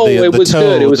mean, it was toe,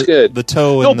 good. It was good. The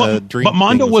toe and the drink. But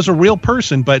Mondo was a real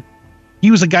person, but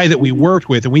he was a guy that we worked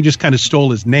with, and we just kind of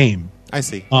stole his name. I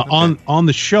see. On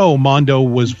the show, Mondo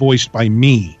was voiced by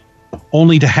me,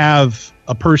 only to have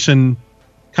a person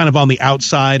kind of on the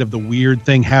outside of the weird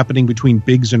thing happening between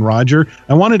Biggs and Roger.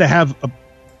 I wanted to have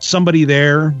somebody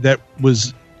there that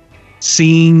was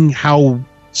seeing how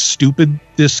stupid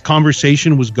this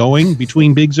conversation was going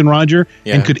between Biggs and Roger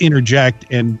and could interject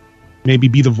and maybe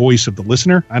be the voice of the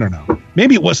listener. I don't know.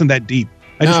 Maybe it wasn't that deep.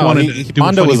 I just wanted to do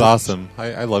Mondo was voice. awesome.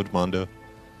 I loved Mondo.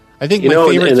 I think my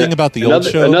favorite thing about the old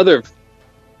show...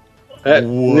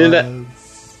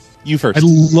 You first. I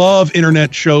love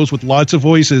internet shows with lots of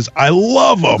voices. I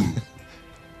love them.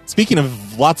 Speaking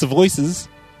of lots of voices,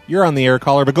 you're on the air,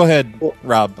 caller, but go ahead,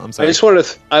 Rob. I'm sorry. I just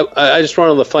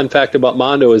wanted the fun fact about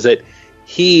Mondo is that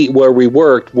he, where we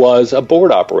worked, was a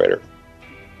board operator.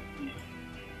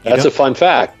 That's a fun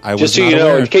fact. Just so you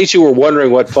know, in case you were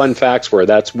wondering what fun facts were,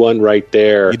 that's one right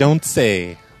there. You don't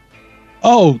say.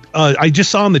 Oh, I just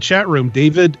saw in the chat room,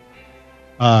 David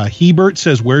Hebert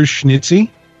says, "Where's Schnitzy?"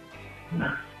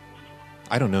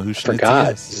 I don't know who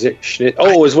Schnitzy is. Is it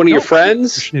was one of your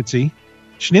friends? Schnitzy.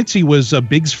 Schnitzy was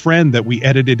Big's friend that we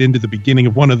edited into the beginning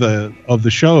of one of the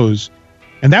shows,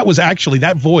 and that was actually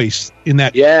that voice in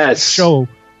that show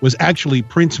was actually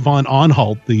Prince von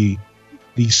Anhalt, the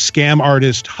scam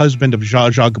artist husband of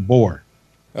Zsa Zsa Gabor.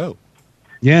 Oh,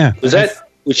 yeah.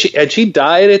 Had she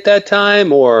died at that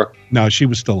time, or no? She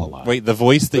was still alive. Wait, the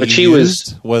voice that you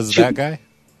used was that guy?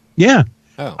 Yeah.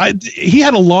 Oh. He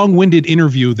had a long-winded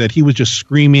interview that he was just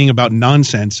screaming about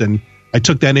nonsense, and I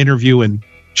took that interview and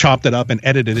chopped it up and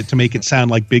edited it to make it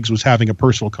sound like Biggs was having a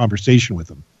personal conversation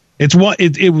with him.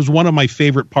 It was one of my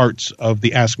favorite parts of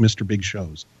the Ask Mr. Big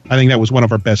shows. I think that was one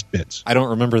of our best bits. I don't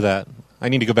remember that. I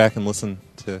need to go back and listen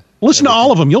to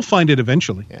all of them. You'll find it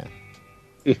eventually. Yeah.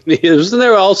 Isn't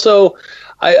there also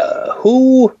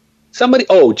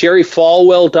Jerry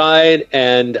Falwell died,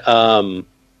 and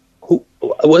who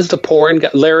was the porn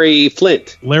guy? Larry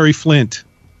Flint. Larry Flint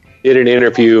did an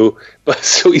interview, but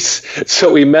so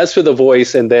we messed with the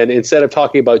voice, and then instead of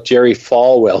talking about Jerry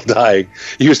Falwell dying,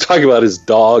 he was talking about his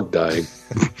dog dying.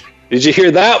 Did you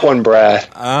hear that one, Brad?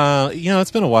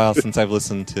 It's been a while since I've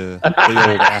listened to the old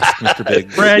Ask Mr.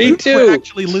 Big. Brad, Me you too. never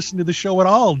actually listened to the show at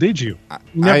all, did you?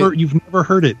 You've never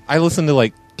heard it. I listened to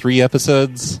like 3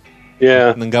 episodes.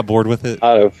 Yeah, and then got bored with it.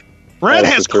 Brad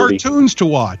has cartoons to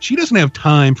watch. He doesn't have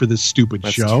time for this stupid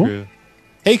show. True.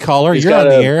 Hey, caller, you're on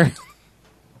the air.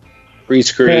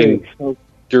 Pre-screen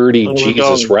dirty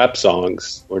Jesus rap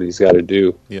songs. What he's got to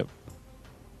do. Yep.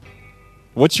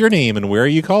 What's your name and where are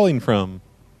you calling from?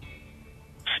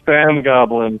 Spam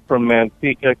Goblin from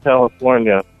Manteca,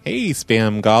 California. Hey,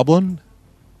 Spam Goblin.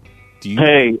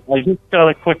 Hey, I just got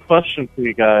a quick question for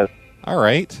you guys. All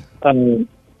right. Do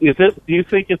you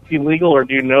think it's illegal, or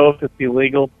do you know if it's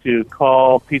illegal to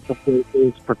call pizza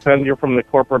places, pretend you're from the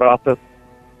corporate office,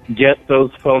 get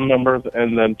those phone numbers,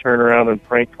 and then turn around and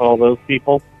prank call those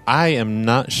people? I am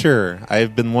not sure.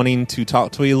 I've been wanting to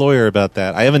talk to a lawyer about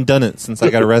that. I haven't done it since I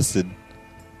got arrested.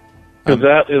 Because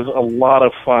that is a lot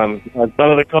of fun. I've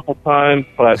done it a couple times,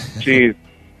 but geez,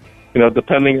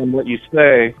 depending on what you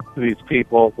say to these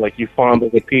people, like you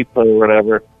fondled the pizza or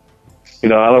whatever, I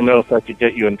don't know if that could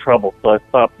get you in trouble. So I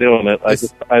stopped doing it.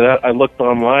 I looked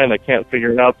online. I can't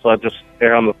figure it out, so I just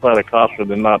err on the side of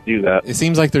caution and not do that. It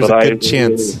seems like there's a good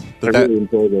chance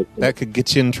that could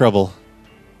get you in trouble.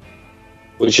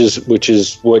 Which is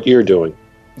what you're doing.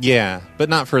 Yeah, but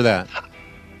not for that.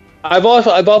 I've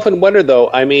often wondered,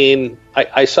 though. I mean,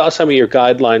 I saw some of your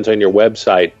guidelines on your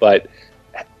website, but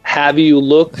have you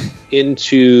looked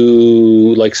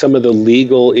into like some of the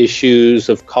legal issues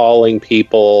of calling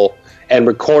people and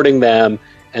recording them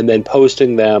and then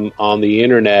posting them on the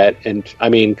internet? And I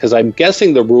mean, because I'm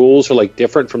guessing the rules are like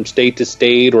different from state to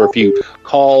state, or if you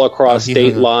call across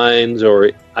state lines,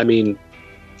 or I mean,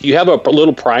 do you have a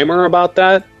little primer about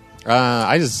that?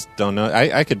 I just don't know.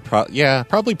 I could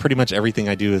probably pretty much everything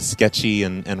I do is sketchy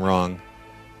and wrong.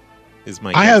 Is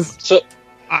my guess.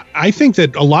 I think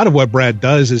that a lot of what Brad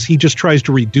does is he just tries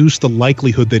to reduce the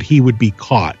likelihood that he would be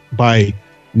caught by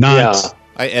not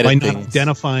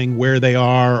identifying where they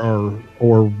are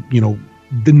or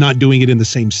not doing it in the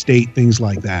same state, things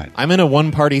like that. I'm in a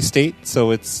one-party state,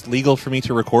 so it's legal for me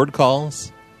to record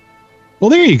calls. Well,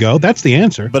 there you go. That's the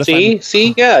answer. But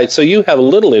yeah. So you have a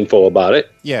little info about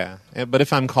it. Yeah, but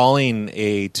if I'm calling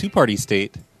a two-party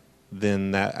state,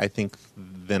 then I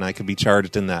could be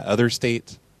charged in that other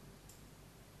state.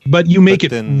 But you make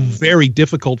it very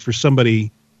difficult for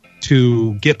somebody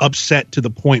to get upset to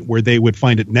the point where they would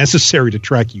find it necessary to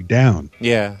track you down.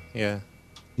 Yeah.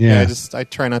 I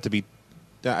try not to be.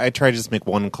 I try to just make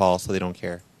one call so they don't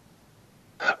care.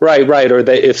 Right. Or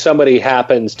if somebody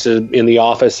happens to in the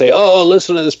office say, "Oh,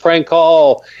 listen to this prank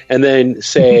call," and then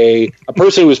say a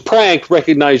person who was pranked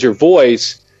recognize your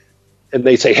voice, and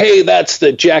they say, "Hey, that's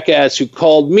the jackass who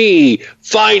called me.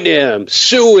 Find him,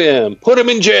 sue him, put him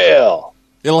in jail."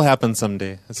 It'll happen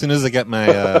someday. As soon as I get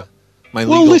my my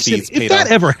legal well, listen, fees paid if that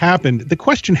off. ever happened, the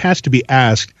question has to be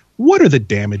asked: what are the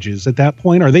damages at that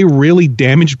point? Are they really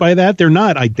damaged by that? They're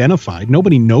not identified.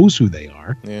 Nobody knows who they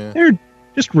are. Yeah. They're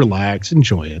just relax,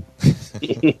 enjoy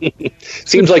it.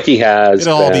 Seems like he has.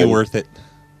 It'll all be worth it.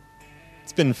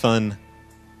 It's been fun.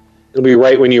 It'll be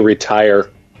right when you retire.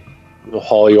 They'll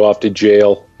haul you off to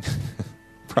jail.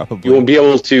 Probably. You won't be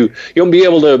able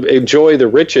to enjoy the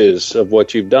riches of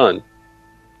what you've done.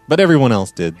 But everyone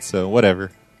else did, so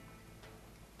whatever.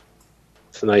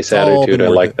 It's a nice attitude. I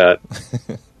like that.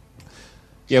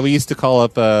 Yeah, we used to call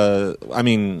up, I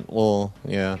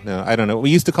don't know.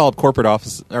 We used to call up corporate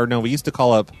office, we used to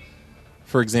call up,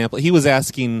 for example, he was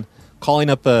calling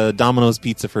up Domino's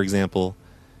Pizza, for example,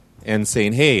 and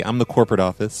saying, "Hey, I'm the corporate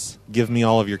office. Give me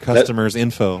all of your customers'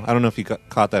 info." I don't know if you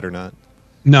caught that or not.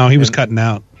 No, he was cutting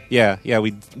out. Yeah,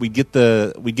 we'd get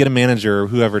a manager or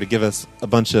whoever to give us a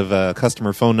bunch of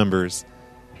customer phone numbers,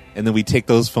 and then we'd take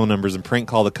those phone numbers and prank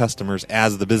call the customers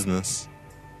as the business.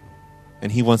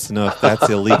 And he wants to know if that's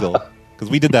illegal, because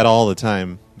we did that all the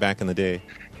time back in the day.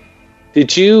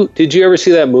 Did you ever see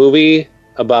that movie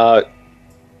about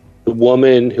the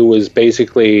woman who was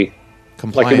basically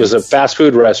like it was a fast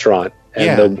food restaurant,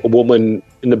 and the woman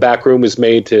in the back room was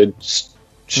made to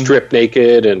strip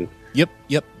naked and.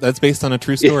 Yep. That's based on a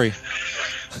true story.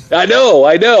 I know,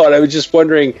 and I was just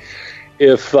wondering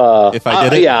if I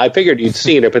did it. Yeah, I figured you'd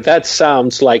seen it, but that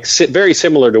sounds like very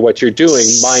similar to what you're doing.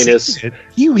 Minus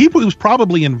he was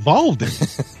probably involved in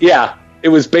it. Yeah, it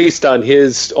was based on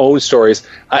his own stories.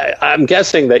 I'm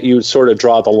guessing that you sort of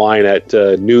draw the line at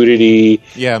nudity,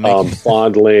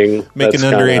 fondling, making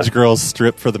underage girls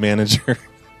strip for the manager.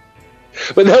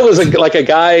 But that was like a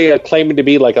guy claiming to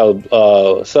be like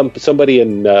somebody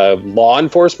in law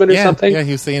enforcement or something. Yeah,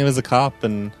 he was saying he was a cop,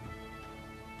 and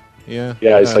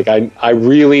it's like I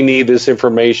really need this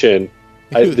information.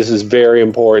 This is very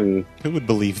important. Who would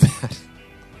believe that?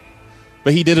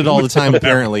 But he did it all the time.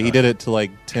 Apparently, he did it to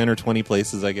like 10 or 20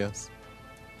 places, I guess.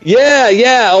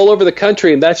 Yeah, all over the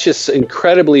country, and that's just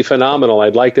incredibly phenomenal.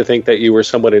 I'd like to think that you were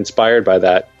somewhat inspired by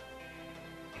that.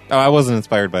 Oh, I wasn't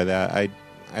inspired by that.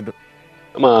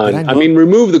 Come on, I mean,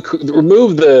 remove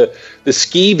the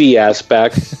skeevy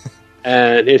aspect.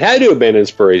 And it had to have been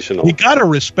inspirational. You got to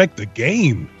respect the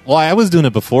game. Well, I was doing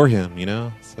it before him,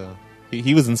 so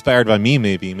he was inspired by me.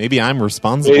 Maybe I'm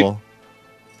responsible.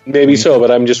 Maybe so,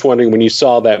 but I'm just wondering, when you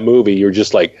saw that movie, you're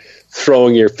just like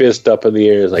throwing your fist up in the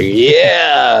air. It's like,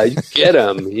 yeah, get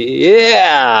him.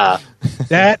 Yeah.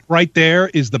 That right there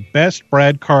is the best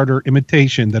Brad Carter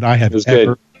imitation that I have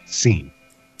ever seen.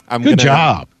 Good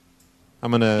job. I'm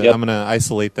gonna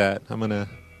isolate that. I'm gonna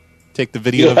take the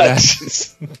video of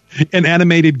that. An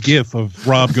animated GIF of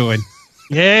Rob going,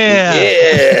 yeah.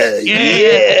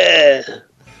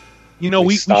 You know,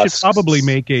 we should probably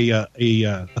make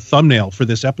a thumbnail for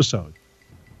this episode.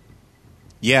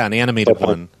 Yeah, an animated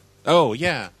one. Oh,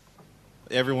 yeah.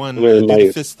 Everyone do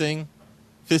the fist thing.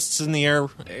 Fists in the air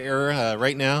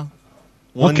right now.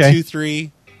 1, 2,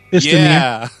 3. Fist in the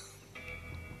air.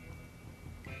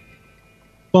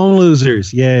 Bone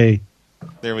losers. Yay.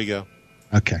 There we go.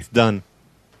 Okay. It's done.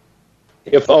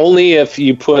 If only if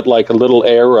you put like a little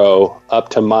arrow up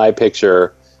to my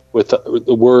picture with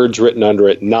the words written under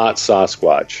it, not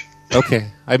Sasquatch. Okay.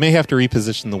 I may have to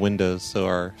reposition the windows so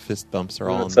our fist bumps are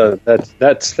all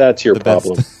that's your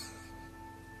problem.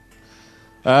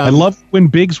 I love when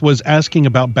Biggs was asking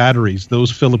about batteries,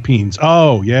 those Philippines.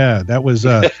 Oh, yeah, that was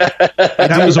that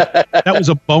was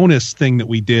a bonus thing that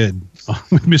we did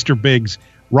with Mr. Biggs.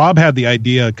 Rob had the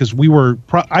idea because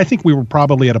I think we were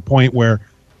probably at a point where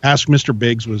Ask Mr.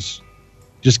 Biggs was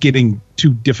just getting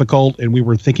too difficult, and we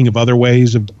were thinking of other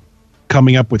ways of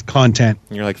coming up with content.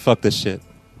 And you're like, fuck this shit.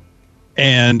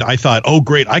 And I thought, oh,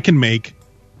 great, I can make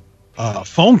a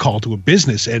phone call to a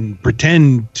business and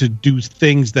pretend to do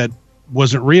things that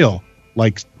wasn't real,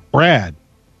 like Brad.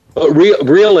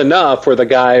 Real enough where the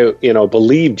guy,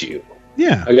 believed you.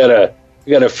 Yeah. I got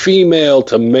a female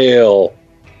to male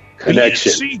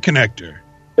connection. BNC connector.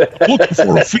 Looking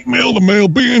for a female to male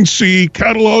BNC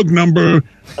catalog number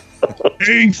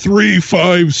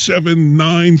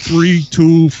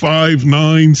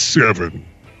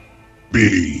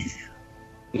A357932597B.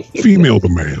 Female to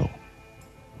male.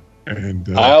 And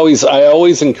I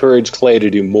always encourage Clay to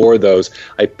do more of those.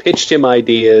 I pitched him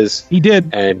ideas. He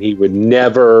did. And he would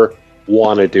never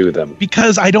want to do them.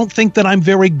 Because I don't think that I'm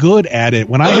very good at it.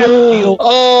 When I have to deal...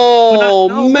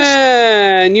 Oh,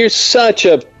 man. You're such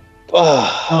a...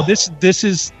 Oh, this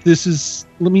is.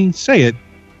 Let me say it.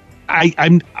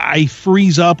 I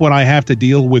freeze up when I have to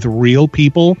deal with real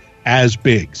people as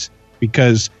Biggs,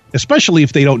 because especially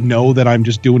if they don't know that I'm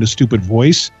just doing a stupid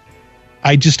voice,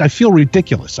 I feel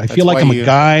ridiculous. I feel like I'm a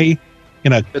guy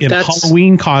in a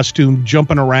Halloween costume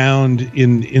jumping around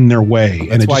in their way,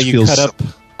 That's and it why just you feels cut up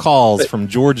calls from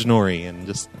George Norrie and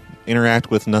just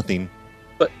interact with nothing.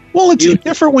 Well, it's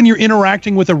different when you're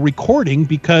interacting with a recording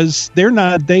because I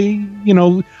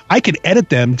could edit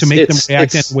them to make them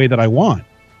react in the way that I want.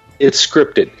 It's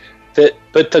scripted.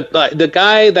 But the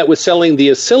guy that was selling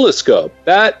the oscilloscope,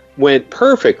 that went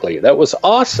perfectly. That was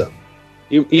awesome.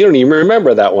 You don't even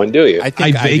remember that one, do you? I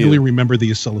vaguely remember the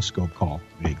oscilloscope call.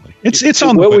 Vaguely. It's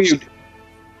on the website.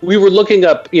 We were looking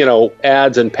up,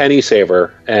 ads in Penny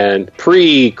Saver and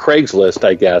pre-Craigslist,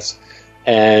 I guess,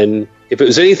 and if it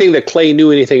was anything that Clay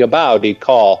knew anything about, he'd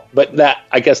call. But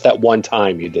I guess that one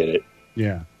time you did it.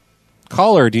 Yeah.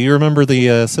 Caller, do you remember the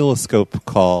oscilloscope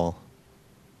call?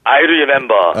 I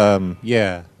remember.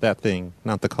 Yeah, that thing.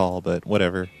 Not the call, but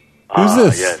whatever. Who's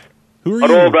this? Yes. Who are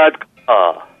Hello, you? Brad.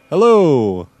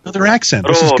 Hello. Another accent.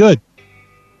 This is good.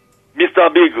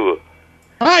 Mr. Big.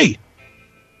 Hi.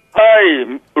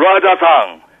 Hi,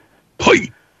 Raja-san.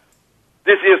 Hi.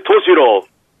 This is Toshiro.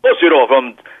 Toshiro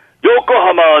from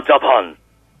Yokohama, Japan.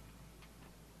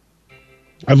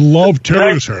 I love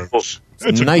Terrace House.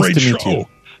 That's a nice great to meet show. you.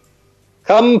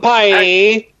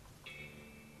 Kampai.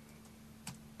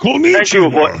 Konnichiwa. Thank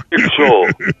you for the show.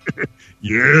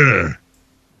 Yeah.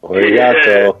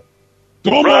 Arigato.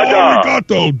 Domo Raja.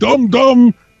 arigato.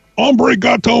 Dum hombre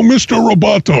gato, Mr.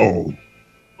 Roboto.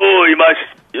 Oh,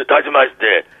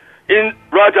 itashimashite. In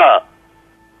Raja.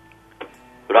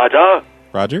 Raja?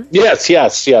 Roger? Yes.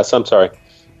 I'm sorry.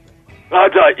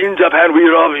 Raja, in Japan, we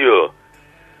love you.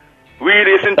 We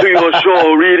listen to your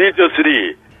show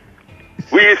religiously.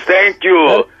 We thank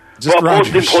you Just for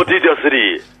posting Roger's.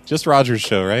 prodigiously. Just Roger's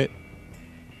show, right?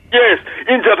 Yes,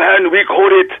 in Japan, we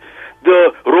call it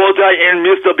the Roja and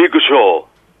Mr. Big Show.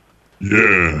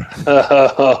 Yeah.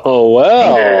 Oh,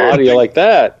 well. How do you like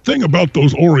that? Thing about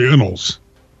those Orientals,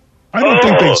 I don't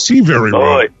think they see very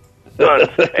well.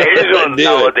 Asians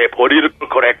nowadays, political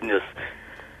correctness.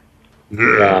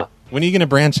 Yeah. When are you going to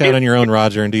branch out on your own,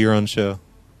 Roger, and do your own show?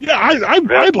 Yeah,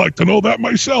 I'd like to know that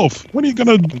myself. When are you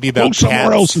going to go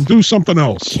somewhere else and do something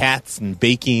else? Cats and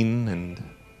baking and...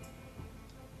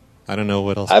 I don't know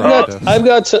what else. I've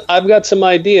got some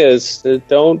ideas.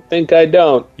 Don't think I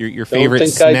don't. Your favorite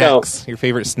snacks. Your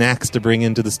favorite snacks to bring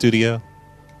into the studio.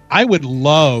 I would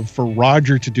love for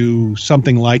Roger to do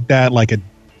something like that, like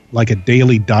a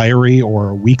daily diary or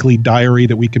a weekly diary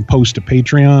that we can post to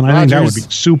Patreon. I think that would be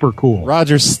super cool.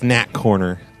 Roger's Snack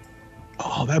Corner.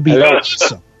 Oh, that'd be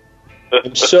awesome.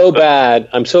 I'm so bad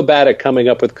at coming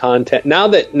up with content. Now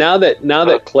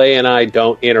that Clay and I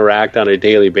don't interact on a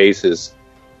daily basis,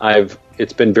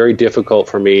 it's been very difficult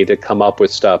for me to come up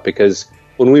with stuff, because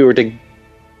when we were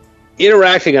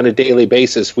interacting on a daily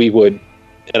basis, we would,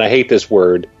 and I hate this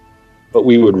word, but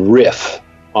we would riff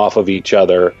off of each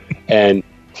other, and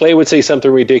Clay would say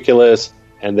something ridiculous,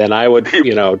 and then I would,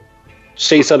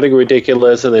 say something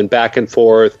ridiculous, and then back and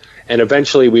forth, and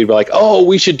eventually we'd be like, oh,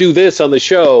 we should do this on the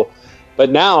show. But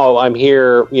now I'm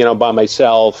here, by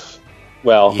myself,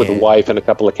 with a wife and a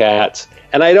couple of cats,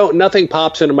 and nothing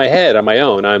pops into my head on my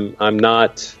own. I'm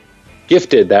not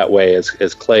gifted that way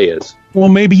as Clay is. Well,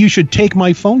 maybe you should take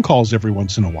my phone calls every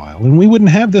once in a while, and we wouldn't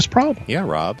have this problem. Yeah,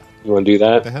 Rob. You want to do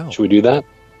that? What the hell? Should we do that?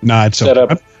 Nah, it's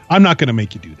okay. I'm not going to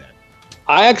make you do that.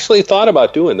 I actually thought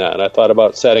about doing that. I thought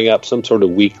about setting up some sort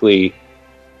of weekly,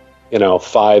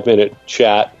 5-minute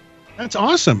chat. That's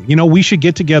awesome. We should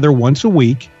get together once a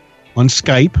week on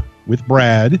Skype with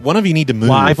Brad. One of you need to move.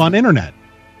 Live on internet.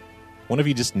 One of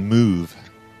you just move.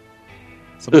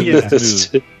 Somebody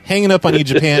just move. Hanging up on you,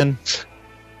 Japan.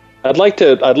 I'd like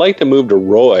to move to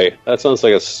Roy. That sounds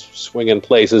like a swinging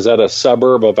place. Is that a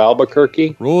suburb of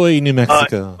Albuquerque? Roy, New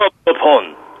Mexico.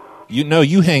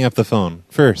 You hang up the phone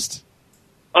first.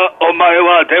 お前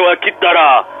は電話切った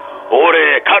ら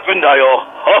俺書くんだよ。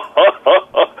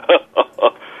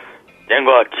電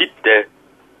話切って。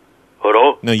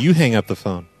Hello? No, you hang up the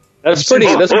phone. That's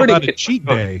pretty cheat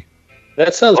day.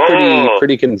 That sounds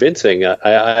pretty convincing.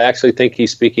 I actually think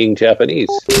he's speaking Japanese.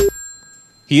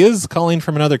 He is calling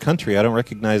from another country. I don't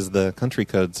recognize the country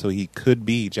code, so he could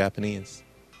be Japanese.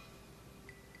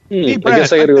 Hey, Brad, I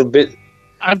guess I got to go a bit.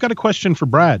 I've got a question for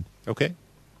Brad. Okay.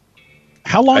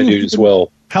 How long?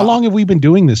 How long have we been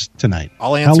doing this tonight?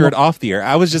 I'll answer it off the air.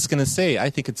 I was just going to say, I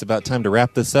think it's about time to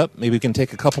wrap this up. Maybe we can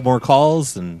take a couple more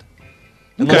calls and.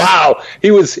 Okay. Wow,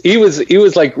 he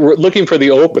was like looking for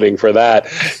the opening for that.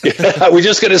 We're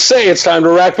just going to say it's time to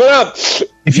wrap it up.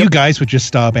 If you guys would just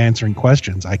stop answering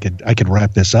questions, I could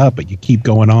wrap this up. But you keep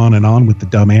going on and on with the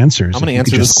dumb answers. I'm going to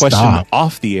answer this question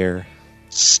off the air.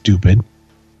 Stupid.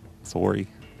 Sorry.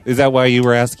 Is that why you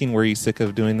were asking? Were you sick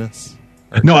of doing this?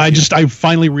 No, I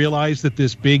finally realized that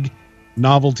this big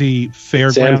novelty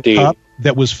fairground cup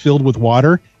that was filled with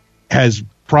water has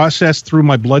processed through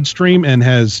my bloodstream and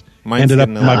has ended up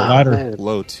in my bladder.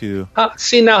 Low too.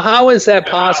 See, now how is that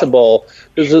possible?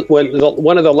 Because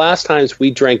one of the last times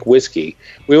we drank whiskey,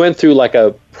 we went through like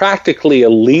practically a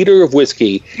liter of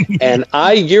whiskey, and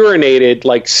I urinated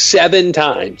like 7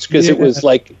 times because it was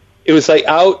like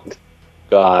out.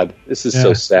 God, this is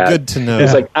so sad. Good to know. It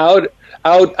was like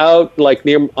out like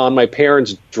near on my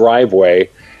parents' driveway,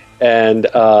 and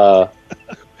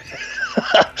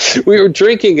we were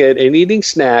drinking it and eating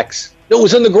snacks. No, it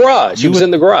was in the garage. It was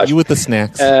in the garage. You with the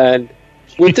snacks. And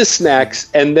with the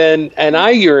snacks, and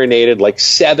I urinated like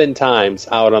 7 times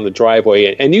out on the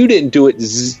driveway, and you didn't do it.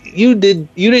 You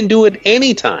didn't do it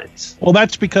any times. Well,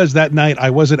 that's because that night I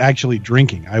wasn't actually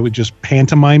drinking. I was just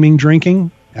pantomiming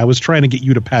drinking. I was trying to get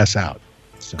you to pass out.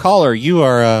 So. Caller, you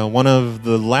are one of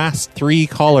the last 3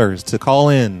 callers to call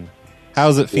in.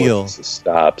 How's it feel?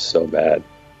 Stop so bad.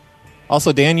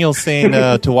 Also, Daniel's saying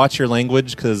to watch your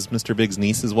language because Mr. Big's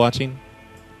niece is watching.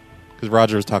 Because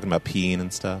Roger was talking about peeing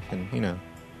and stuff, and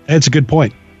That's a good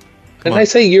point. Did I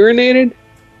say urinated?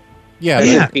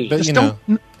 Yeah. But,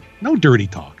 no dirty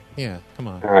talk. Yeah, come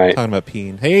on. All right. Talking about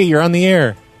peeing. Hey, you're on the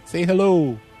air. Say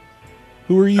hello.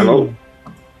 Who are you? Hello.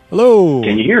 Hello.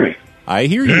 Can you hear me? I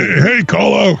hear you. Hey,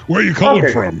 caller. Where are you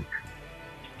calling from?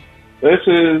 This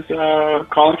is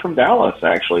calling from Dallas,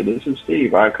 actually. This is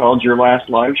Steve. I called your last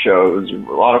live show. It was a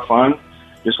lot of fun.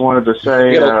 Just wanted to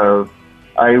say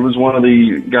I was one of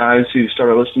the guys who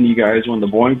started listening to you guys when the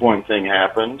Boing Boing thing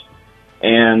happened.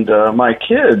 And my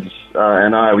kids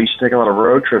and I, we used to take a lot of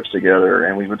road trips together,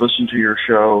 and we would listen to your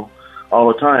show all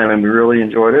the time, and we really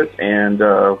enjoyed it. And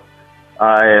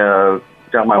I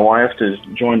got my wife to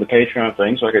join the Patreon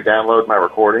thing so I could download my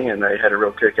recording, and they had a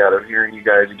real kick out of hearing you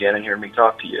guys again and hearing me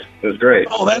talk to you. It was great.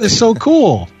 Oh, that is so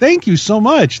cool. Thank you so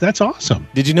much. That's awesome.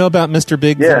 Did you know about Mr.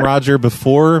 Biggs and Roger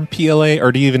before PLA,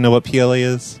 or do you even know what PLA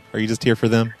is? Are you just here for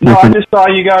them? No, I just saw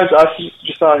you guys.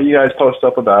 Just saw you guys post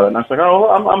up about it, and I was like, "Oh,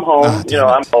 I'm home.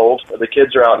 I'm old. The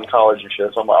kids are out in college and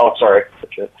shit." So I'm like, "Oh, sorry,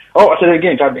 shit. Oh, I said it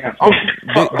again. Goddamn."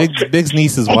 Oh, Big's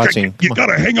niece is watching. You got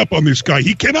to hang up on this guy.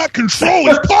 He cannot control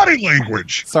his body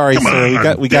language. Sorry, Come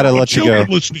sir. on. We got to let you go. Children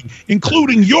listening,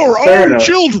 including your Fair own enough.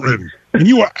 children, and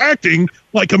you are acting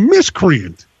like a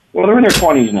miscreant. well, they're in their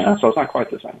 20s now, so it's not quite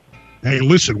the same. Hey,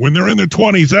 listen, when they're in their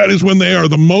 20s, that is when they are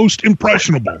the most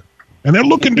impressionable. And they're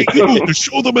looking to you to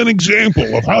show them an example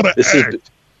of how to act.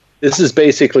 This is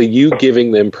basically you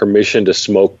giving them permission to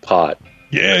smoke pot.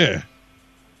 Yeah.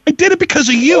 I did it because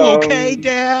of you, okay,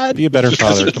 Dad? Be a better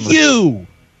Because father. of Come on. you.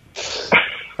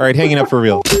 All right, hanging up for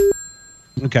real.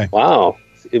 Okay. Wow.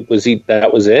 That was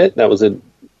it? That was it?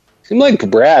 Seemed like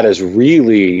Brad is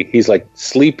really, he's like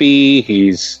sleepy.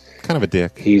 He's kind of a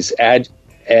dick. He's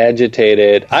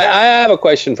agitated. I have a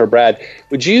question for Brad.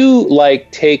 Would you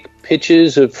like take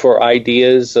pitches for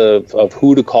ideas of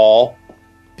who to call?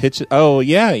 Pitch? Oh,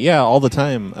 yeah, all the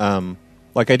time.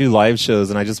 Like I do live shows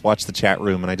and I just watch the chat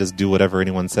room and I just do whatever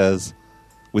anyone says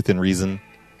within reason.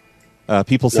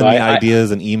 People send me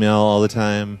ideas and email all the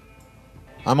time.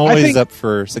 I'm always up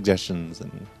for suggestions.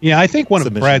 And Yeah, I think one of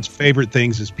submissions. Brad's favorite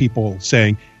things is people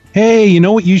saying, "Hey, you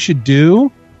know what you should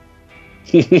do?"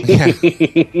 That's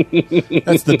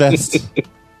the best.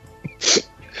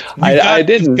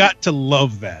 You've got to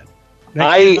love that.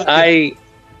 I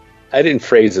didn't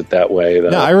phrase it that way, though.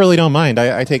 No, I really don't mind.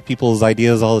 I take people's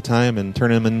ideas all the time and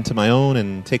turn them into my own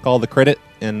and take all the credit.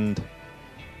 And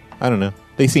I don't know.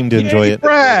 They seem to enjoy it.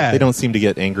 Brad. They don't seem to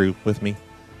get angry with me.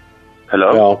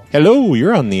 Hello? Hello,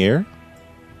 you're on the air.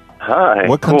 Hi.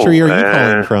 What country are you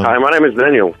calling from? Hi, my name is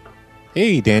Daniel.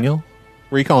 Hey, Daniel.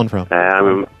 Where are you calling from?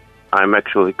 I'm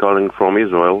actually calling from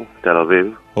Israel, Tel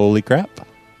Aviv. Holy crap.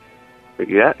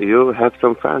 Yeah, you have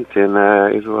some fans in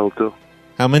Israel too.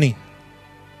 How many?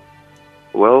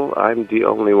 Well, I'm the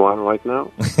only one right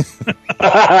now.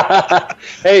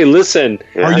 Hey, listen.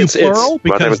 Yeah. Are you plural?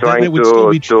 But I'm Because then trying it would still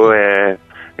be to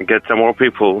get some more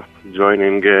people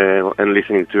joining and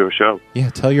listening to your show. Yeah,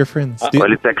 tell your friends.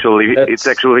 Well, it's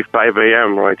actually 5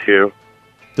 a.m. right here.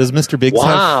 Does Mr. Biggs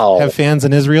Wow. have fans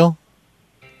in Israel?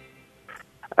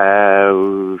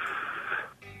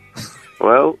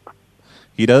 Well,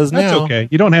 he does That's now. okay.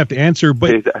 You don't have to answer, but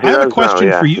He I have a does question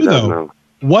now, yeah, for he you, does though. now.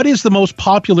 What is the most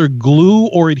popular glue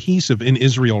or adhesive in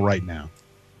Israel right now?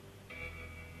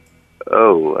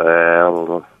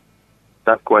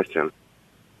 Tough question.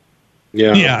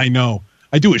 Yeah, I know.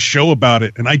 I do a show about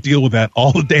it, and I deal with that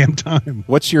all the damn time.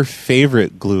 What's your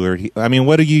favorite glue or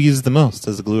what do you use the most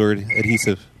as a glue or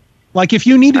adhesive? Like, if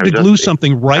you needed to glue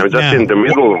something right I'm just now. in the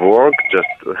middle of work. Just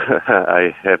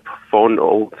I have phone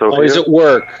also. Oh, he's here. at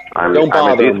work. I'm Don't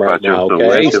bother him right now,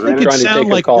 okay? Just make it sound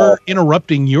like we're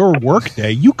interrupting your work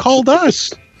day. You called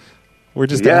us. We're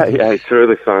just yeah, it's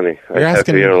really funny. I You're have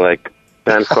asking- here like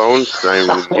 10 phones.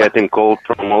 I'm getting calls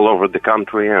from all over the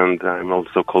country, and I'm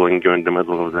also calling you in the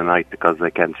middle of the night because I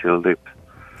can't sleep.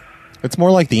 It's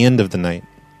more like the end of the night.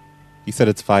 You said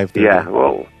it's 5:30. Yeah,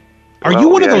 well. Are you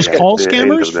one of those yeah, call it's the end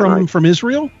scammers of the night. from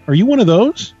Israel? Are you one of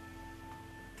those?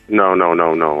 No.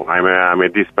 I'm a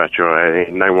dispatcher, a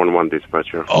 911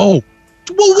 dispatcher. Oh,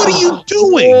 well, what are you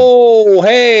doing? Oh,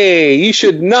 hey, you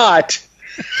should not.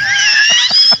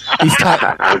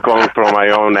 I'm calling from my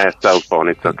own cell phone.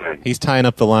 It's okay. He's tying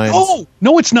up the lines. Oh,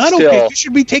 no, it's not okay. You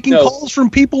should be taking calls from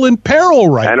people in peril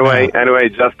right Anyway, now.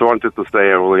 just wanted to say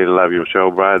I really love your show,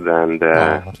 Brad, and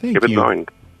thank keep it you. going.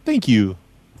 Thank you.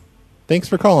 Thanks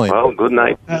for calling. Well, good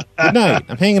night. Good night.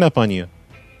 I'm hanging up on you.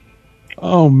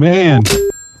 Oh, man.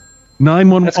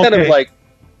 911. That's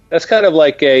kind of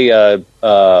like a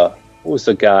what was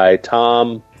the guy?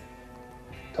 Tom,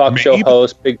 talk show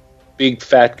host, big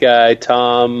fat guy,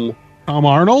 Tom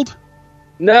Arnold?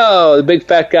 No, the big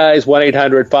fat guy is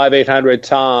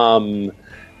 1-800-5800-TOM.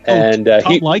 And Tom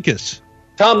Likas.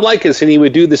 Tom Likas, and he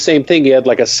would do the same thing. He had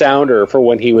like a sounder for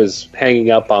when he was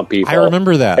hanging up on people. I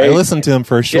remember that. I Hey. listened to him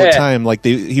for a short Yeah. time. Like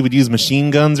he would use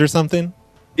machine guns or something.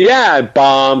 Yeah,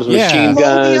 bombs, machine Blow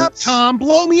guns. me up, Tom.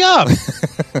 Blow me up.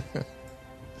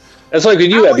 That's like when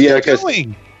you have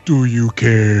doing? Do you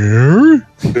care?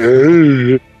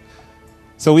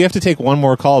 So we have to take one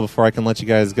more call before I can let you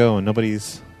guys go, and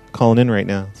nobody's calling in right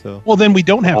now. So Well, then we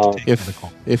don't have to take another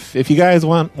call. if you guys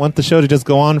want the show to just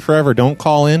go on forever, don't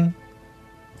call in,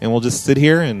 and we'll just sit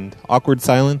here in awkward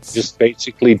silence. Just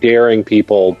basically daring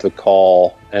people to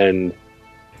call. And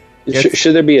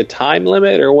should there be a time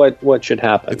limit, or what should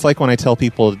happen? It's like when I tell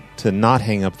people to not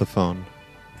hang up the phone.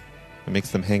 It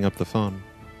makes them hang up the phone.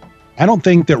 I don't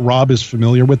think that Rob is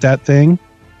familiar with that thing.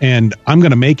 And I'm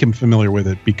going to make him familiar with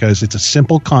it because it's a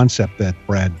simple concept that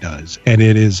Brad does. And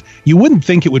it is, you wouldn't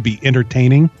think it would be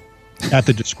entertaining at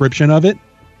the description of it,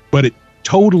 but it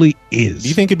totally is. Do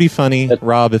you think it'd be funny,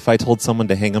 Rob, if I told someone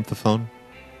to hang up the phone?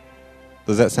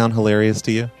 Does that sound hilarious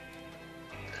to you?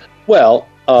 Well,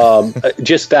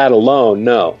 just that alone,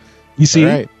 no. You see?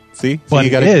 All right. See? But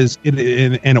you gotta, it is,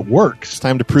 and it works. It's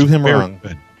time to prove him Very wrong.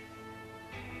 good.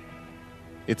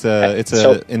 It's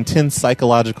a intense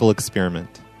psychological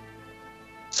experiment.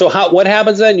 So what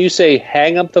happens then? You say,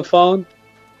 hang up the phone?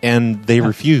 And they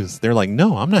refuse. They're like,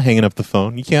 no, I'm not hanging up the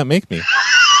phone. You can't make me.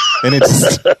 And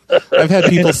it's I've had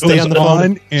people stay on the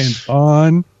phone. And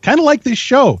on. Kind of like this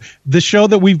show. The show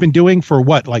that we've been doing for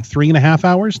what, like 3.5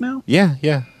 hours now? Yeah.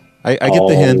 I get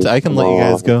the hint. I can let you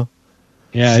guys go.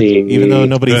 Yeah. Even though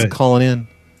nobody's calling in.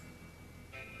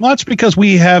 Well, that's because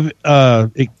we have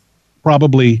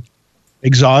probably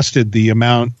exhausted the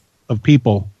amount of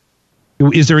people.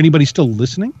 Is there anybody still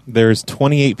listening? There's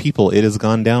 28 people. It has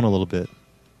gone down a little bit.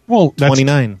 Well, that's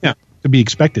 29. Yeah, to be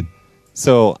expected.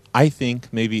 So I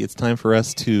think maybe it's time for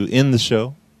us to end the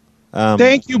show.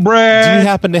 Thank you, Brad. Do you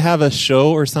happen to have a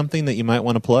show or something that you might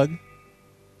want to plug?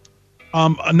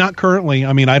 Not currently.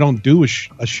 I mean, I don't do a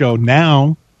show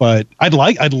now, but I'd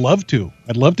love to.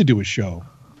 I'd love to do a show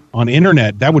on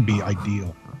internet. That would be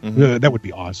ideal. Mm-hmm. That would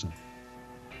be awesome.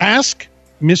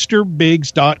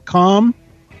 AskMrBiggs.com.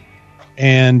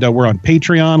 And we're on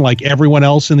Patreon like everyone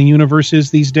else in the universe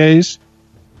is these days.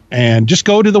 And just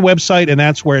go to the website, and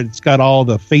that's where it's got all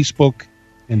the Facebook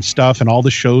and stuff, and all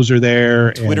the shows are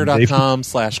there.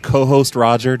 Twitter.com/co-host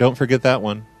Roger. Don't forget that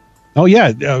one. Oh,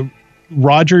 yeah.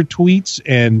 Roger tweets,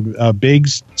 and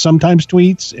Biggs sometimes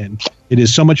tweets, and it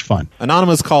is so much fun.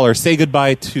 Anonymous caller, say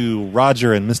goodbye to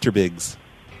Roger and Mr. Biggs.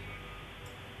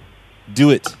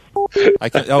 Do it.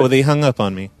 They hung up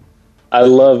on me. I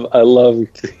love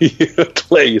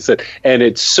Clay. You said, and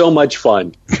it's so much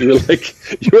fun.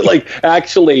 You're like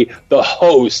actually the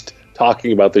host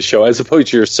talking about the show as opposed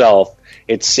to yourself.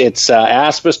 It's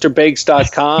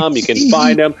AskMrBiggs.com. You can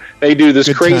find them. They do this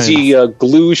crazy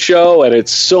glue show, and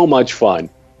it's so much fun.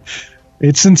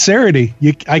 It's sincerity.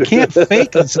 I can't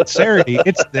fake the sincerity.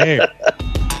 It's there.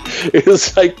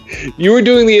 It's like you were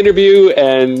doing the interview,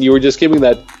 and you were just giving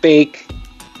that fake.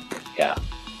 Yeah.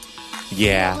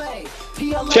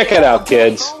 Check it out,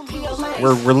 kids.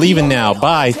 We're leaving now.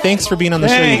 Bye. Thanks for being on the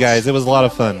show, you guys. It was a lot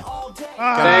of fun.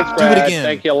 Thanks, Brad. Do it again.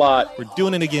 Thank you a lot. We're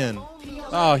doing it again.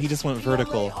 Oh, he just went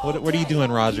vertical. What are you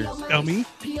doing, Roger? Tell me.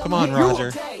 Come on,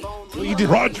 Roger. What are you doing?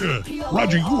 Roger,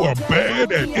 you are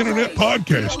bad at internet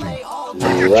podcasting. What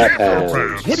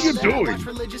are you doing?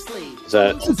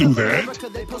 Don't do that.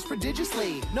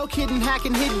 No kidding,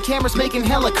 hacking hidden cameras, making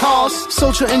hella calls.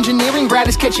 Social engineering, Brad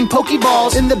is catching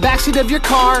Pokeballs in the backseat of your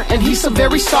car, and he's so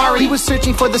very sorry. He was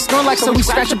searching for the Snorlax, so he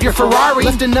scratched up your Ferrari.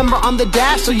 Left a number on the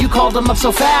dash, so you called him up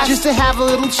so fast just to have a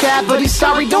little chat. But he's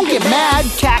sorry, don't get mad.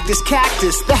 Cactus,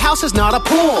 the house is not a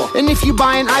pool. And if you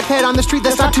buy an iPad on the street,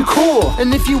 that's not too cool.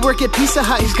 And if you work at Pizza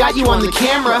Hut, he's got you on the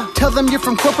camera. Tell them you're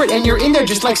from corporate and you're in there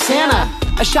just like Santa.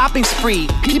 A shopping spree,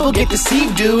 people get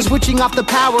deceived, dude. Switching off the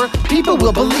power, people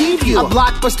will believe you. A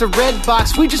Blockbuster red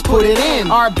box, we just put it in.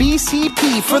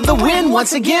 RBCP for the win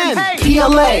once again.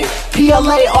 PLA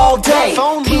all day.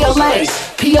 PLA all day.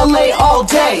 PLA all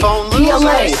day.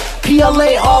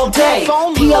 PLA all day.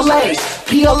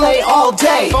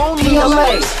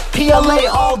 PLA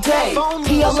all day.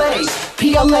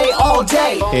 PLA all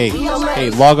day. Hey,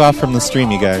 log off from the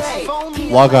stream, you guys.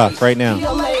 Log off right now.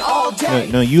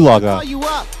 No, you log off.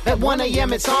 At 1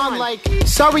 a.m. it's on like,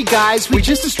 sorry guys, we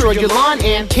just destroyed your lawn,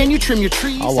 and can you trim your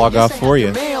trees? I'll log off for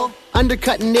you.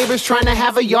 Undercutting neighbors trying to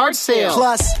have a yard sale.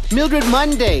 Plus, Mildred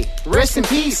Monday, rest in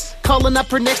peace. Calling up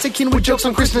her next of kin with jokes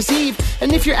on Christmas Eve.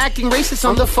 And if you're acting racist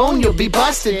on the phone, you'll be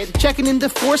busted. Checking into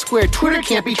Foursquare, Twitter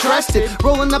can't be trusted.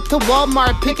 Rolling up to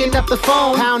Walmart, picking up the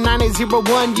phone. Pound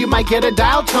 9801, you might get a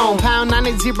dial tone. Pound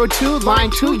 9802,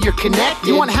 line 2, you're connected.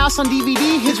 You want House on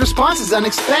DVD? His response is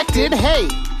unexpected. Hey,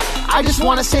 I just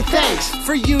want to say thanks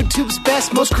for YouTube's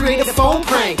best, most creative phone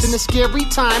pranks. In a scary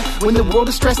time when the world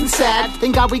is stressed and sad,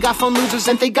 thank God we got phone losers,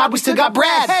 and thank God we still got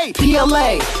Brad. Hey,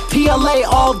 PLA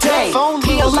all day. Phone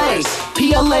PLA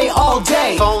all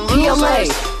day. Phone PLA all day.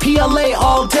 Phone PLA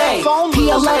all day. Phone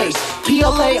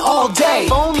PLA all day.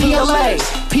 Phone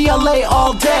PLA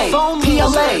all day. Phone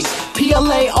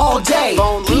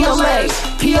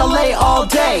PLA all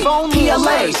day. Phone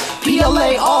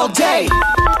PLA all day.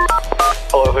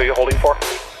 Hello, who are you holding for?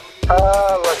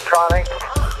 Electronic.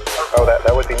 Oh,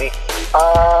 that would be me.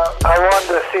 I wanted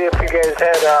to see if you guys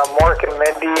had Mork and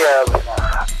Mindy.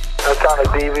 That's on a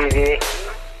DVD.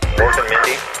 Mork and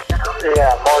Mindy?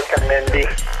 Yeah, Mork and Mindy.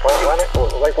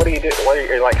 Like, what do you do? What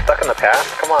are you like stuck in the past?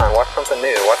 Come on, watch something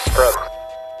new. Watch Scrubs.